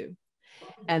for you.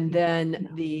 And then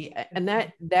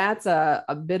that's some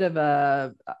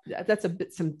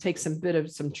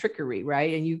trickery,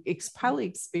 right? And you probably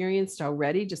experienced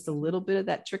already just a little bit of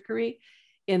that trickery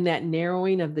in that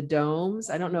narrowing of the domes.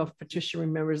 I don't know if Patricia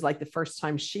remembers the first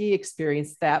time she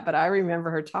experienced that, but I remember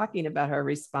her talking about her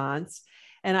response.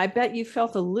 And I bet you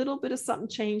felt a little bit of something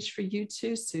change for you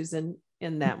too, Susan,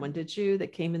 in that one. Did you?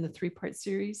 That came in the 3-part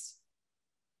series?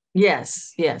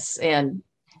 Yes. And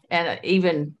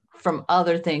even from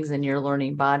other things in your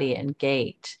learning body and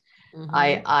gait,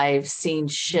 I've seen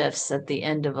shifts at the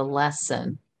end of a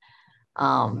lesson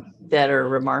that are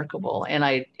remarkable. And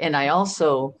I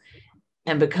also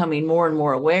am becoming more and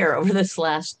more aware over this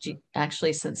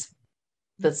actually since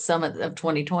the summit of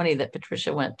 2020 that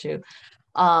Patricia went to,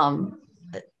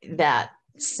 that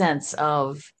sense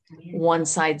of one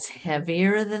side's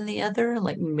heavier than the other,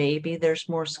 like maybe there's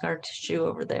more scar tissue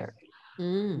over there.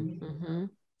 Mm-hmm.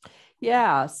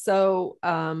 Yeah. So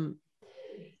I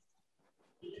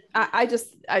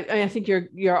think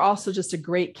you're also just a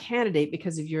great candidate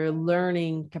because of your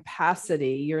learning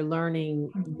capacity, your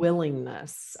learning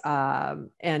willingness,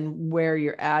 and where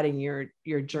you're at in your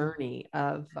journey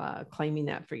of claiming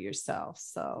that for yourself.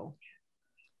 So,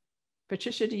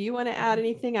 Patricia, do you want to add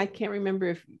anything? I can't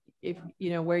remember if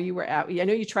where you were at. I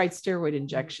know you tried steroid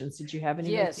injections. Did you have any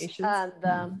medications? Yes,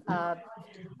 and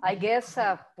I guess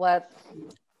what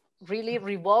really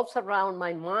revolves around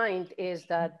my mind is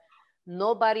that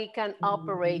nobody can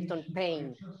operate on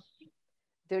pain.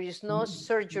 There is no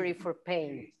surgery for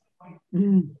pain.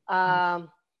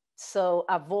 So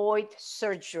avoid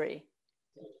surgery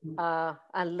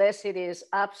unless it is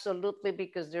absolutely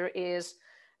because there is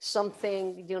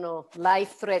something,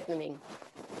 life-threatening,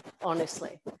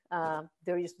 honestly.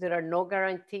 There are no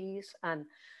guarantees, and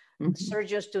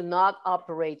surgeons do not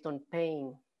operate on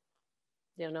pain,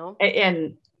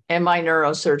 And my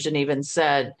neurosurgeon even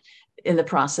said, in the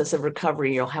process of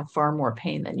recovery, you'll have far more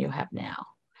pain than you have now.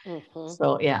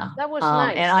 So yeah, that was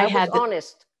nice. And I was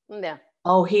honest. Yeah.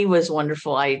 Oh, he was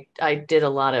wonderful. I did a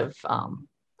lot of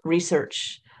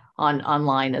research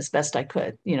online as best I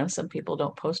could. Some people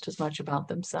don't post as much about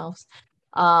themselves.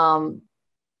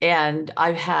 And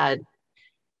I've had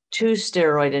 2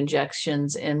 steroid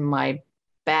injections in my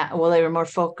back. Well, they were more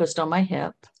focused on my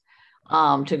hip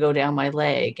to go down my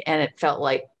leg. And it felt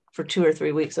like for 2 or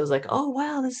 3 weeks, I was like, oh,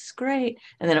 wow, this is great.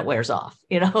 And then it wears off,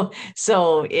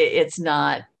 so it's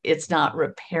not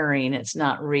repairing. It's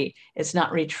not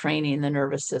retraining the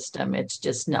nervous system. It's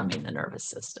just numbing the nervous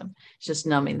system. It's just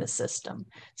numbing the system.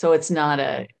 So it's not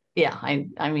I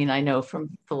know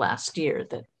from the last year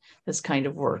that this kind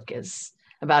of work is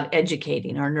about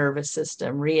educating our nervous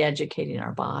system, re-educating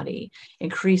our body,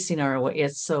 increasing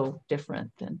it's so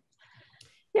different than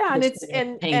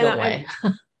and go away.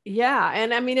 Yeah.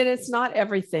 And and it's not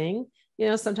everything,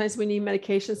 sometimes we need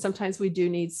medication. Sometimes we do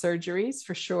need surgeries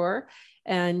for sure.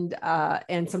 And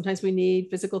sometimes we need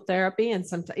physical therapy, and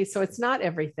sometimes, so it's not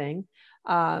everything.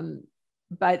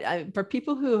 But for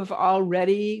people who have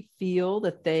already feel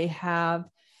that they have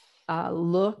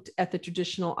looked at the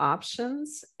traditional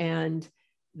options and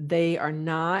they are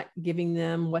not giving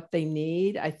them what they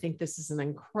need, I think this is an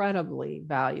incredibly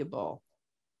valuable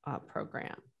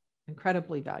program,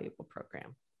 incredibly valuable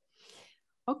program.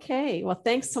 Okay, well,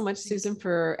 thanks so much, Susan,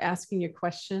 for asking your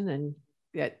question, and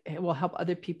it will help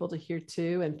other people to hear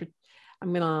too. And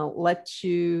I'm gonna let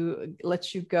you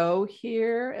go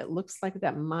here. It looks like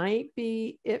that might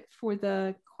be it for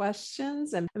the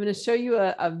questions. And I'm gonna show you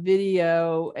a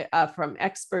video from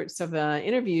experts of an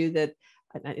interview that,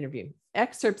 not interview,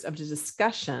 excerpts of the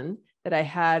discussion that I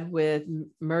had with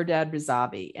Mehrdad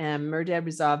Razavi. And Mehrdad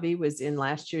Razavi was in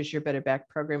last year's Your Better Back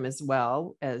program as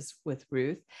well as with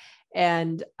Ruth.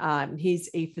 And he's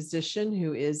a physician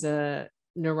who is a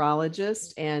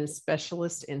neurologist and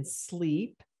specialist in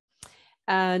sleep.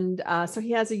 And so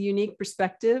he has a unique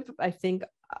perspective, I think,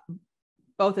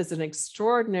 both as an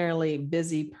extraordinarily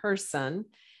busy person,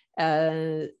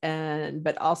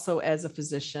 but also as a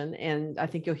physician. And I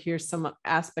think you'll hear some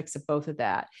aspects of both of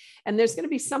that. And there's going to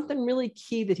be something really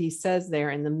key that he says there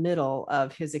in the middle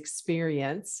of his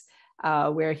experience,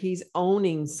 where he's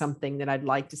owning something that I'd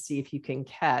like to see if you can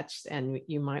catch. And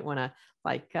you might want to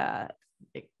like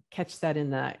catch that in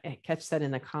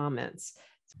the comments.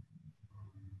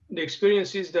 The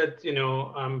experience is that, you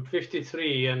know, I'm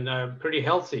 53 and I'm pretty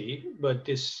healthy, but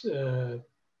this, you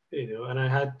know, and I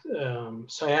had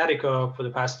sciatica for the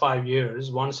past 5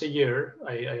 years. Once a year,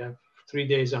 I have 3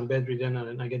 days I'm bedridden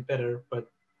and I get better.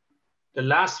 But the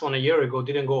last one a year ago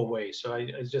didn't go away. So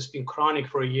it's just been chronic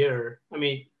for a year. I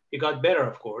mean, it got better,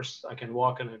 of course. I can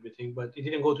walk and everything, but it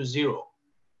didn't go to 0.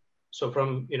 So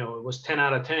from, you know, it was 10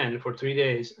 out of 10 for 3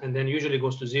 days, and then usually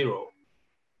goes to 0.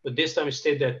 But this time it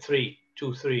stayed at 3,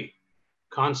 2, 3,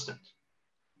 constant.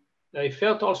 I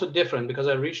felt also different because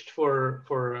I reached for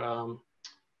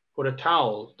a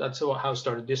towel. That's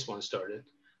how this one started.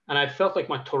 And I felt like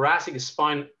my thoracic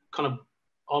spine kind of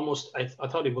almost, I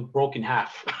thought it would broke in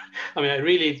half. I mean, I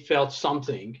really felt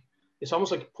something. It's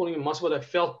almost like pulling a muscle, but I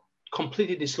felt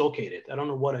completely dislocated. I don't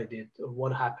know what I did or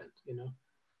what happened, you know.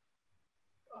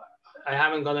 I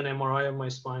haven't got an MRI of my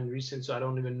spine recent, so I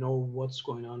don't even know what's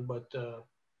going on, but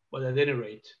at any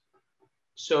rate.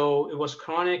 So it was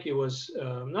chronic. It was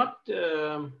not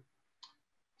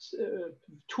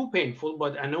too painful,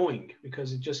 but annoying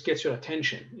because it just gets your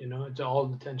attention, you know, it's all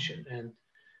the tension.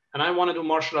 And I want to do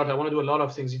martial art. I want to do a lot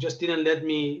of things. It just didn't let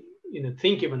me, you know,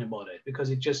 think even about it because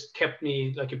it just kept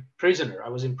me like a prisoner. I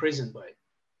was imprisoned by it.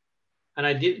 And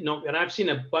I did know, and I've seen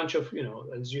a bunch of, you know,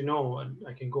 as you know, and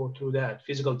I can go through that,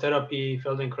 physical therapy,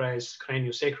 Feldenkrais,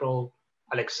 craniosacral,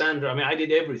 Alexandra. I mean, I did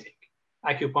everything,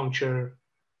 acupuncture,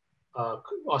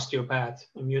 osteopath,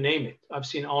 you name it. I've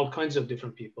seen all kinds of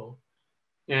different people.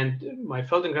 And my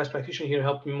Feldenkrais practitioner here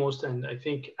helped me most. And I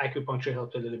think acupuncture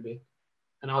helped a little bit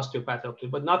and osteopath helped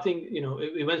it, but nothing, you know,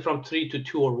 it went from 3 to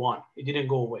 2 or 1. It didn't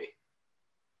go away.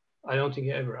 I don't think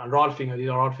ever. And Rolfing, I did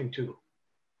Rolfing too,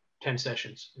 10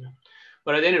 sessions, you know.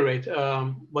 But at any rate,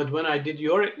 but when I did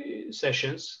your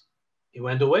sessions, it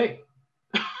went away.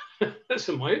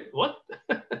 So what?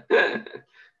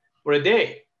 For a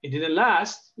day. It didn't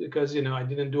last because, you know, I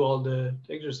didn't do all the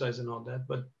exercise and all that.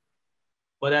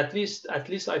 But at least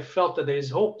I felt that there is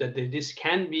hope that this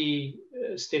can be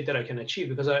a state that I can achieve,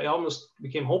 because I almost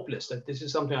became hopeless that this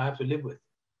is something I have to live with.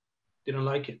 Didn't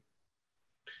like it.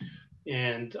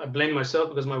 And I blame myself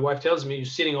because my wife tells me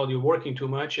you're working too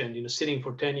much, and, you know, sitting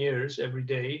for 10 years every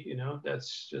day, you know,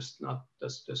 that's just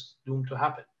doomed to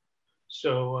happen.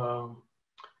 So,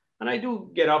 and I do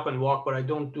get up and walk, but I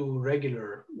don't do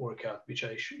regular workout, which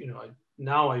I should, you know,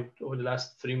 over the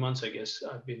last 3 months, I guess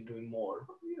I've been doing more.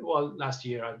 Well, last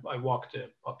year I walked a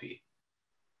puppy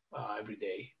every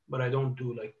day, but I don't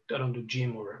do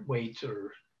gym or weight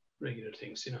or regular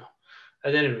things, you know.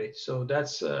 At any rate, so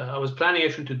that's, I was planning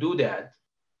actually to do that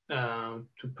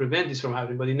to prevent this from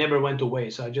happening, but it never went away.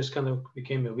 So I just kind of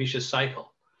became a vicious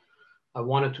cycle. I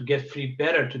wanted to get free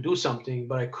better to do something,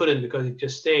 but I couldn't because it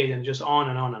just stayed and just on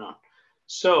and on and on.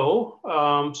 So,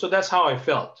 so that's how I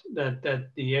felt that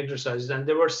the exercises, and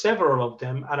there were several of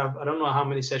them out of, I don't know how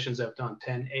many sessions I've done,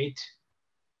 10, 8,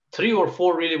 3 or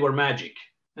 4 really were magic.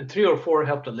 And 3 or 4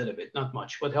 helped a little bit, not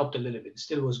much, but helped a little bit. It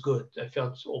still was good. I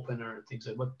felt opener and things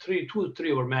like that. But 2 or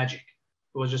 3 were magic.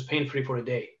 It was just pain-free for a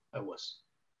day.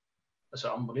 That's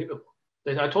unbelievable.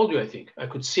 I told you, I think, I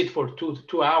could sit for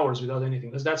 2 hours without anything,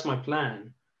 because that's my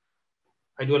plan.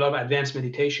 I do a lot of advanced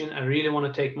meditation. I really want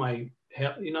to take my,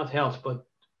 not health, but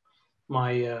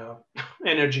my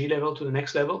energy level to the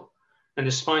next level. And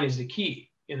the spine is the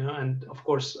key, you know, and of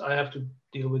course I have to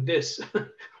deal with this.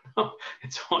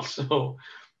 It's also,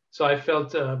 so I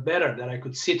felt better that I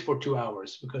could sit for 2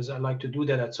 hours, because I like to do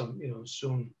that at some, you know,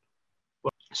 soon.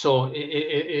 So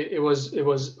it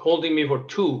was holding me for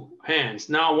two hands.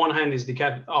 Now one hand is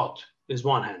decapitated out. There's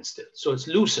one hand still. So it's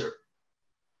looser.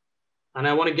 And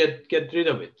I want to get rid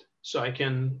of it. So I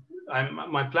can,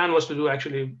 my plan was to do,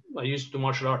 actually, I used to do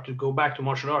martial art, to go back to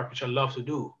martial art, which I love to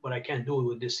do, but I can't do it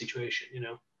with this situation, you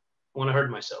know. I want to hurt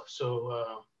myself.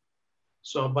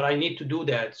 But I need to do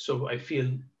that so I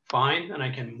feel fine and I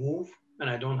can move and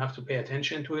I don't have to pay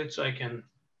attention to it. So I can,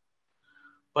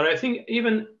 but I think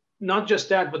even not just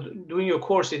that, but doing your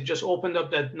course, it just opened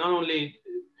up that not only,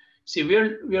 see, we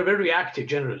are very reactive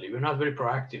generally. We're not very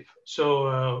proactive.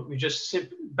 So we just,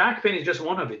 back pain is just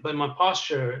one of it. But my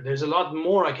posture, there's a lot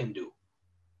more I can do,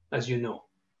 as you know,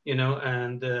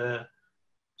 and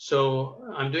so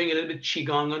I'm doing a little bit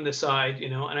Qigong on the side, you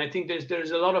know, and I think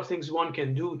there's a lot of things one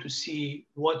can do to see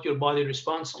what your body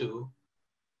responds to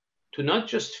not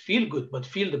just feel good, but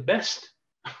feel the best.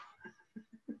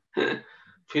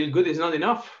 Feel good is not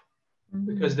enough,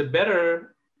 because the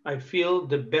better I feel,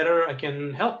 the better I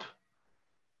can help.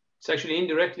 It's actually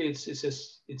indirectly, it's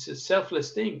a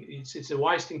selfless thing. It's a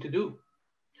wise thing to do,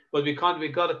 but we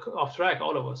got off track,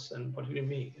 all of us, and particularly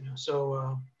me, you know.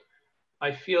 So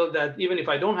I feel that even if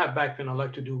I don't have back pain, I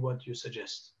like to do what you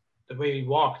suggest, the way we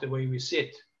walk, the way we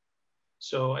sit.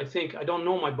 So I think I don't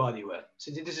know my body well.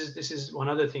 So this is one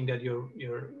other thing that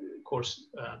your course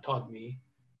taught me,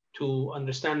 to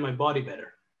understand my body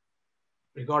better,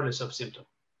 regardless of symptom.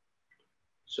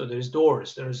 So there's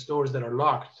doors that are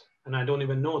locked, and I don't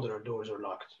even know there are doors are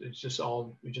locked. It's just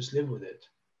all, we just live with it.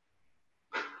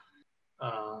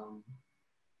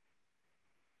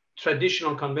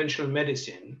 Traditional, conventional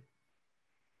medicine,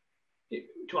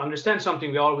 to understand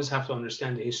something, we always have to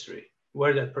understand the history,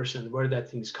 where that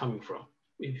thing is coming from.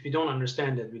 If we don't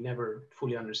understand it, we never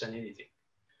fully understand anything.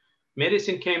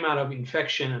 Medicine came out of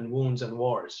infection and wounds and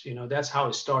wars. You know, that's how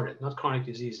it started, not chronic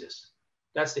diseases.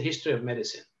 That's the history of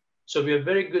medicine. So we are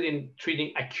very good in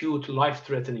treating acute,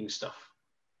 life-threatening stuff.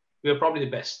 We are probably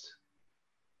the best.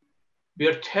 We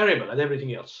are terrible at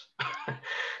everything else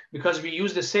because we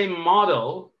use the same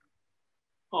model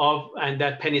and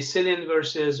that penicillin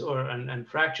versus and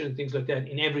fraction and things like that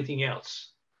in everything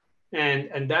else.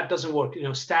 And that doesn't work. You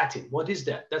know, statin, what is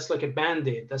that? That's like a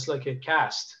Band-Aid. That's like a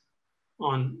cast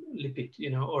on lipid,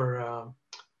 you know,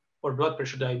 or blood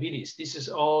pressure, diabetes. This is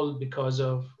all because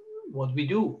of what we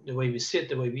do, the way we sit,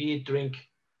 the way we eat, drink,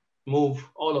 move,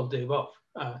 all of the above,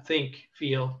 think,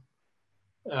 feel.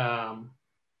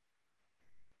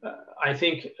 I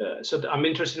think, so I'm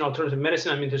interested in alternative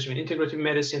medicine. I'm interested in integrative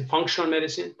medicine, functional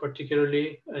medicine,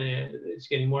 particularly. It's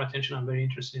getting more attention. I'm very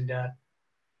interested in that.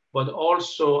 But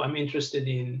also I'm interested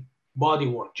in body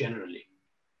work generally.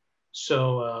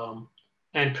 So,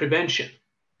 and prevention.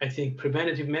 I think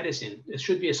preventative medicine, it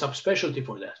should be a subspecialty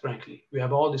for that, frankly. We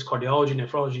have all this cardiology,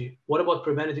 nephrology. What about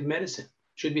preventative medicine?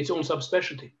 Should be its own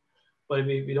subspecialty, but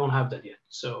we don't have that yet.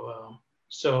 So,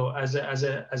 so as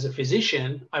a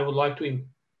physician, I would like to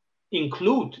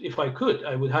include, if I could,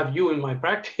 I would have you in my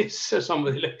practice, or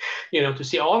somebody, you know, to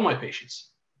see all my patients.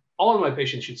 All my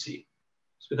patients should see,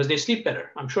 because they sleep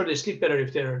better. I'm sure they sleep better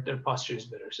if their posture is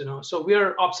better. You know, so we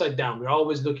are upside down. We're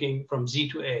always looking from Z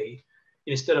to A,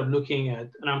 instead of looking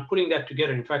at, and I'm putting that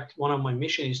together. In fact, one of my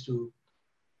missions is to,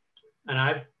 and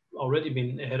I've already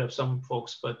been ahead of some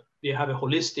folks, but we have a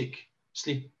holistic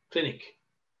sleep clinic.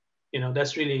 You know,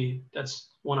 that's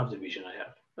one of the vision I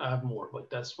have. I have more, but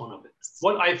that's one of it.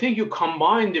 Well, I think you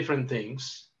combine different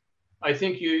things. I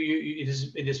think it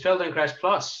is Feldenkrais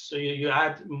plus. So you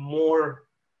add more,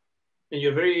 and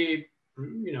you're very,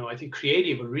 you know, I think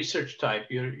creative or research type.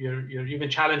 You're even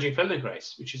challenging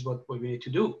Feldenkrais, which is what we need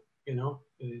to do. You know,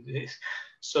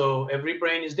 so every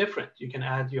brain is different. You can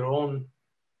add your own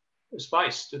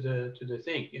spice to the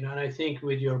thing. You know, and I think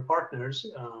with your partners,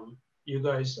 you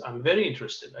guys, I'm very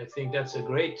interested. I think that's a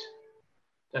great.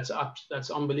 That's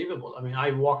unbelievable. I mean, I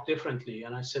walk differently,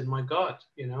 and I said, my God,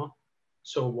 you know,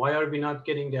 so why are we not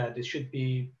getting that? You should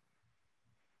be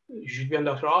on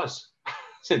Dr. Oz,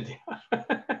 Cynthia.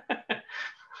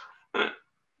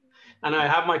 And I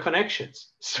have my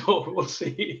connections, so we'll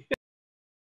see.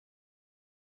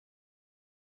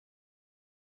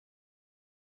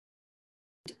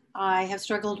 I have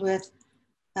struggled with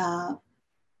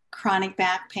chronic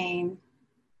back pain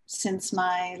since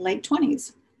my late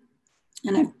 20s.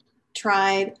 And I've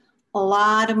tried a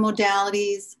lot of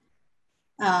modalities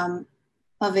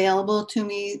available to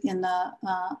me in the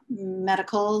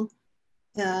medical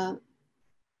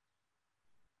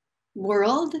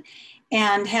world,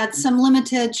 and had some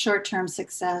limited short-term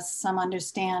success, some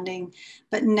understanding,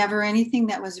 but never anything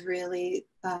that was really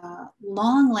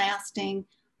long-lasting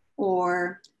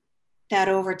or that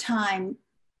over time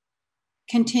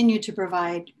continued to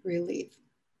provide relief.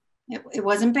 It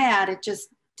wasn't bad, it just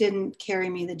didn't carry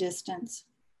me the distance.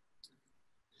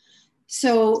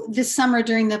 So this summer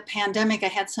during the pandemic, I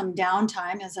had some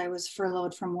downtime as I was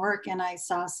furloughed from work, and I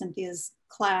saw Cynthia's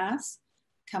class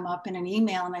come up in an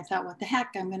email, and I thought, what the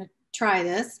heck, I'm going to try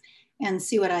this and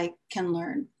see what I can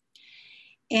learn.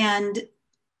 And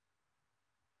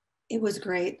it was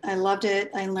great. I loved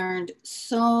it. I learned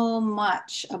so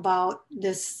much about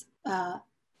this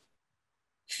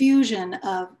fusion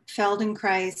of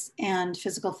Feldenkrais and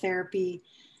physical therapy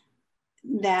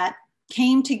that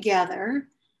came together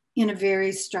in a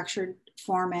very structured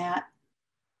format.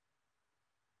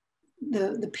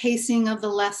 The pacing of the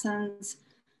lessons,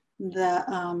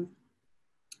 the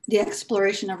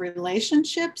exploration of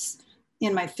relationships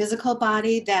in my physical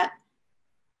body that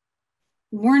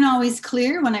weren't always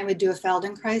clear when I would do a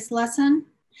Feldenkrais lesson,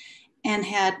 and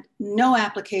had no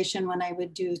application when I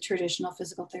would do traditional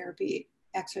physical therapy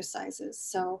exercises.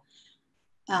 So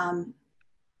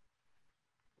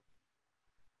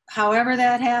however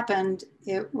that happened,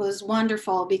 it was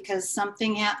wonderful because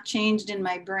something changed in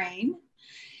my brain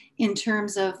in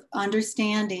terms of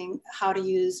understanding how to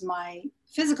use my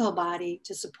physical body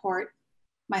to support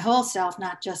my whole self,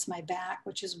 not just my back,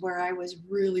 which is where I was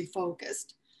really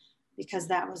focused because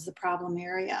that was the problem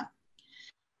area.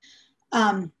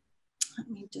 Let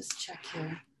me just check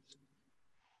here.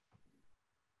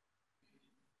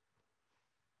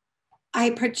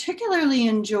 I particularly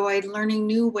enjoyed learning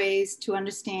new ways to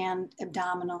understand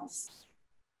abdominals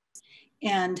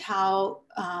and how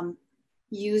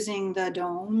using the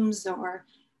domes or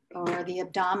the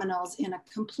abdominals in a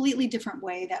completely different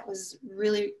way that was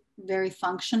really very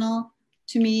functional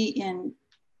to me in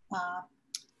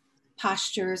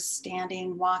postures,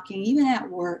 standing, walking, even at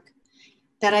work,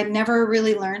 that I'd never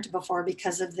really learned before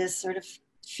because of this sort of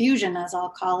fusion, as I'll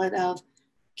call it, of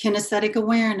kinesthetic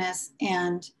awareness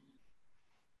and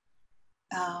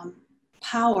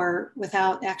power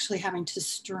without actually having to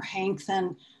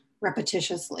strengthen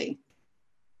repetitiously.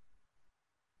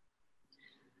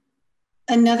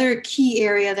 Another key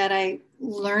area that I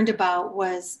learned about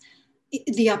was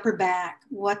the upper back.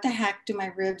 What the heck do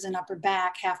my ribs and upper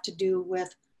back have to do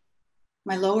with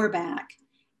my lower back?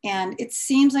 And it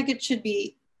seems like it should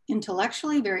be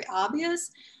intellectually very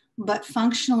obvious, but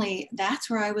functionally, that's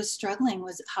where I was struggling,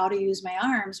 was how to use my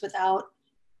arms without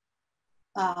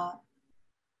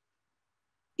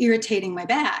irritating my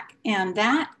back. And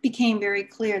that became very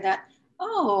clear that,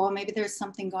 oh, maybe there's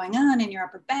something going on in your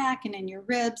upper back and in your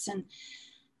ribs, and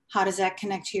how does that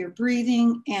connect to your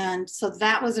breathing? And so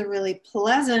that was a really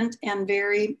pleasant and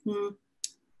very,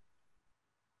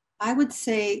 I would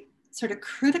say, sort of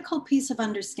critical piece of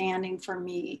understanding for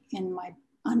me in my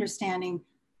understanding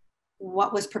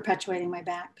what was perpetuating my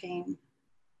back pain.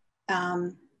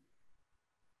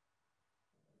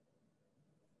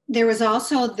 There was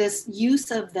also this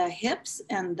use of the hips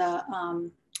and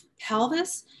the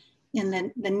pelvis in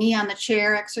the knee on the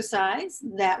chair exercise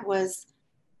that was,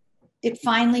 it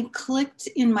finally clicked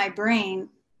in my brain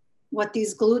what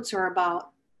these glutes were about.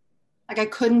 Like I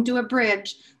couldn't do a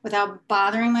bridge without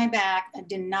bothering my back. I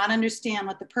did not understand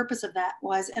what the purpose of that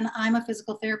was. And I'm a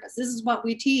physical therapist. This is what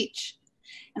we teach.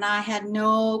 And I had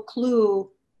no clue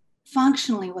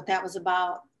functionally what that was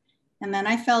about. And then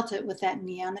I felt it with that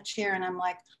knee on the chair. And I'm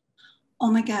like, oh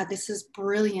my God, this is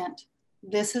brilliant.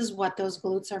 This is what those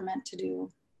glutes are meant to do.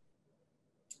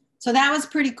 So that was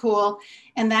pretty cool.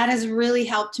 And that has really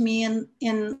helped me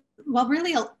in well,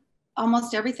 really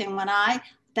almost everything.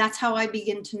 That's how I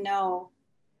begin to know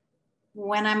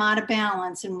when I'm out of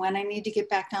balance and when I need to get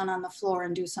back down on the floor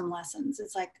and do some lessons.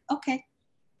 It's like, okay,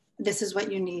 this is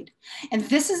what you need. And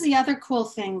this is the other cool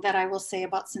thing that I will say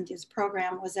about Cynthia's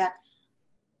program was that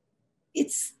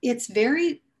it's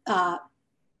very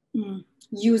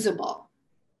usable,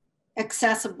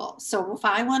 accessible. So if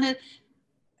I want to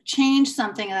change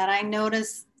something that I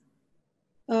notice,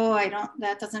 oh,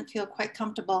 that doesn't feel quite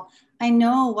comfortable, I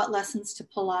know what lessons to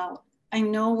pull out. I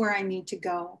know where I need to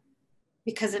go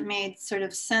because it made sort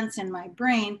of sense in my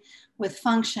brain with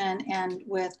function and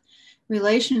with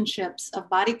relationships of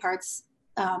body parts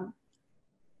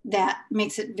that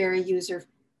makes it very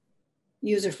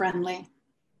user-friendly.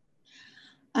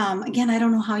 Again, I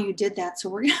don't know how you did that, so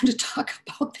we're going to talk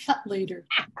about that later.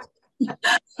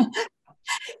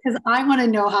 Because I want to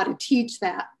know how to teach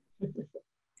that.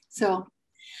 So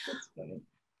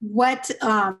what,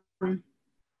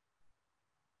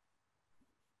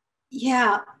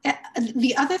 yeah,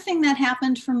 the other thing that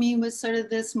happened for me was sort of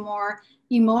this more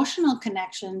emotional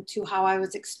connection to how I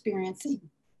was experiencing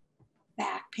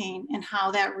back pain and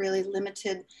how that really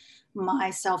limited my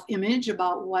self-image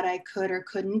about what I could or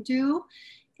couldn't do.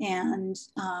 And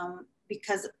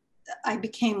because I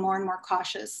became more and more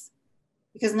cautious,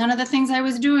 because none of the things I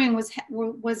was doing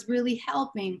was really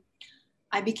helping,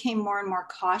 I became more and more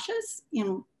cautious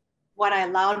in what I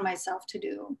allowed myself to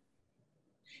do.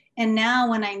 And now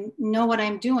when I know what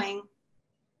I'm doing,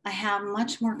 I have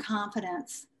much more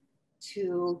confidence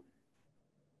to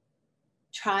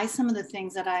try some of the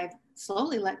things that I've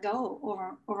slowly let go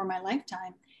over my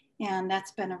lifetime. And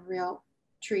that's been a real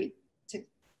treat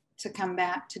to come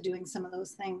back to doing some of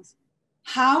those things.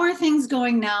 How are things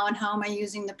going now, and how am I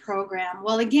using the program?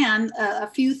 Well, again, a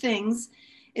few things.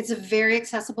 It's a very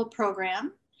accessible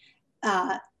program.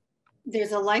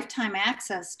 There's a lifetime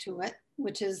access to it,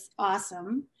 which is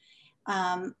awesome.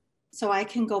 So I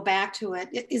can go back to it.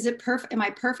 Is it perfect? Am I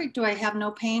perfect? Do I have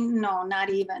no pain? No, not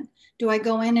even. Do I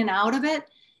go in and out of it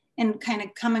and kind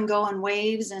of come and go in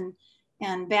waves and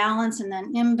balance and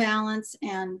then imbalance?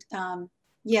 And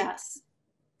yes,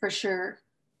 for sure.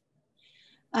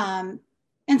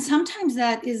 And sometimes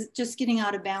that is just getting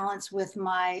out of balance with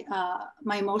my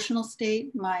my emotional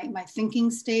state, my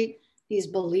thinking state, these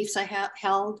beliefs I have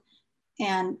held,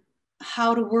 and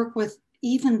how to work with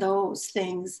even those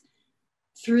things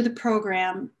through the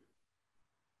program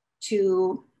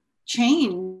to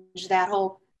change that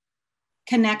whole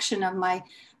connection of my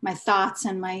thoughts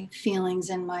and my feelings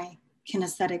and my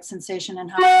kinesthetic sensation and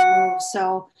how I move.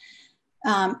 So,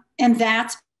 and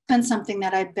that's been something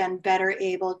that I've been better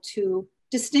able to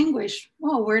distinguish.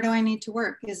 Oh, where do I need to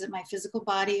work? Is it my physical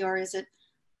body, or is it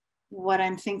what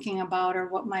I'm thinking about, or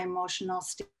what my emotional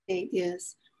state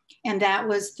is? And that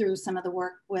was through some of the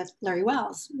work with Larry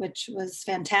Wells, which was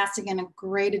fantastic and a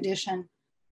great addition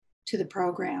to the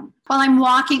program. While I'm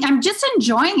walking, I'm just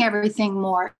enjoying everything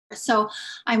more. So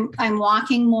I'm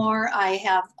walking more. I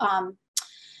have,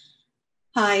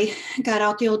 I got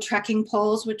out the old trekking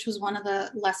poles, which was one of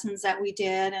the lessons that we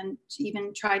did, and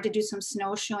even tried to do some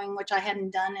snowshoeing, which I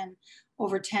hadn't done in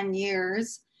over 10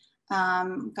 years.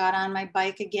 Got on my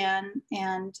bike again.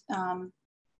 And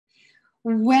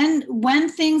when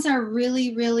things are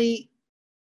really, really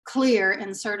clear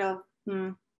and sort of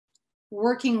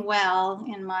working well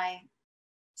in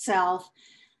myself,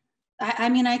 I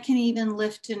mean, I can even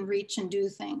lift and reach and do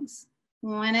things.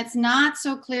 When it's not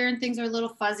so clear and things are a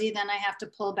little fuzzy, then I have to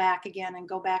pull back again and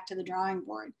go back to the drawing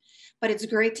board. But it's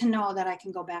great to know that I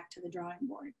can go back to the drawing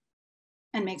board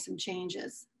and make some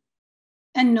changes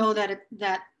and know that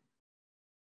that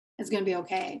is going to be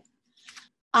okay.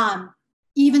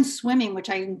 Even swimming, which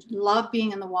I love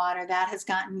being in the water, that has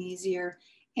gotten easier.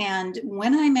 And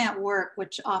when I'm at work,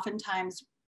 which oftentimes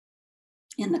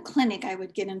in the clinic, I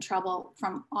would get in trouble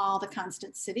from all the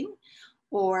constant sitting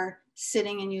or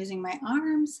sitting and using my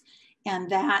arms. And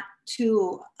that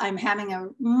too, I'm having a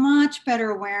much better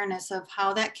awareness of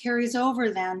how that carries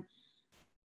over then.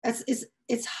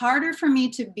 It's harder for me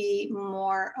to be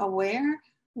more aware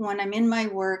when I'm in my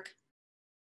work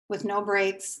with no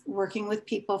breaks, working with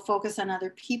people, focus on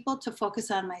other people, to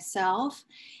focus on myself.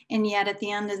 And yet at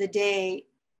the end of the day,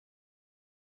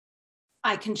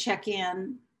 I can check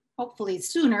in, hopefully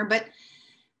sooner, but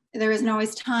there isn't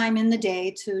always time in the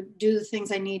day to do the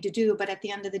things I need to do. But at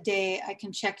the end of the day, I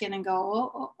can check in and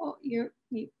go, oh, you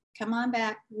come on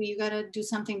back. You got to do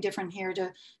something different here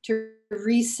to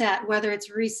reset, whether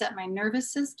it's reset my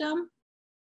nervous system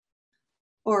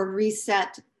or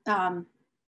reset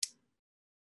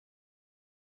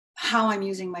how I'm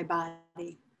using my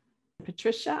body.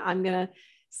 Patricia, I'm going to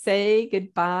say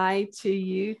goodbye to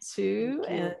you too.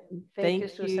 And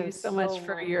thank you so much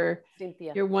for your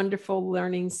wonderful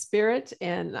learning spirit.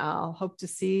 And I'll hope to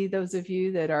see those of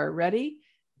you that are ready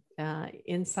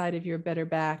inside of your Better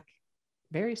Back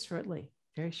very shortly.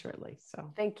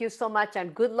 So thank you so much,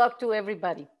 and good luck to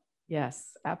everybody.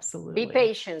 Yes, absolutely. Be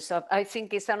patient. So I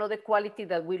think it's another quality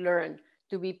that we learn,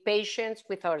 to be patient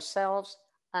with ourselves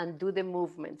and do the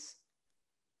movements.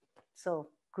 So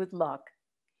good luck.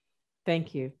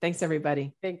 Thank you. Thanks,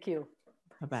 everybody. Thank you.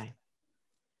 Bye-bye.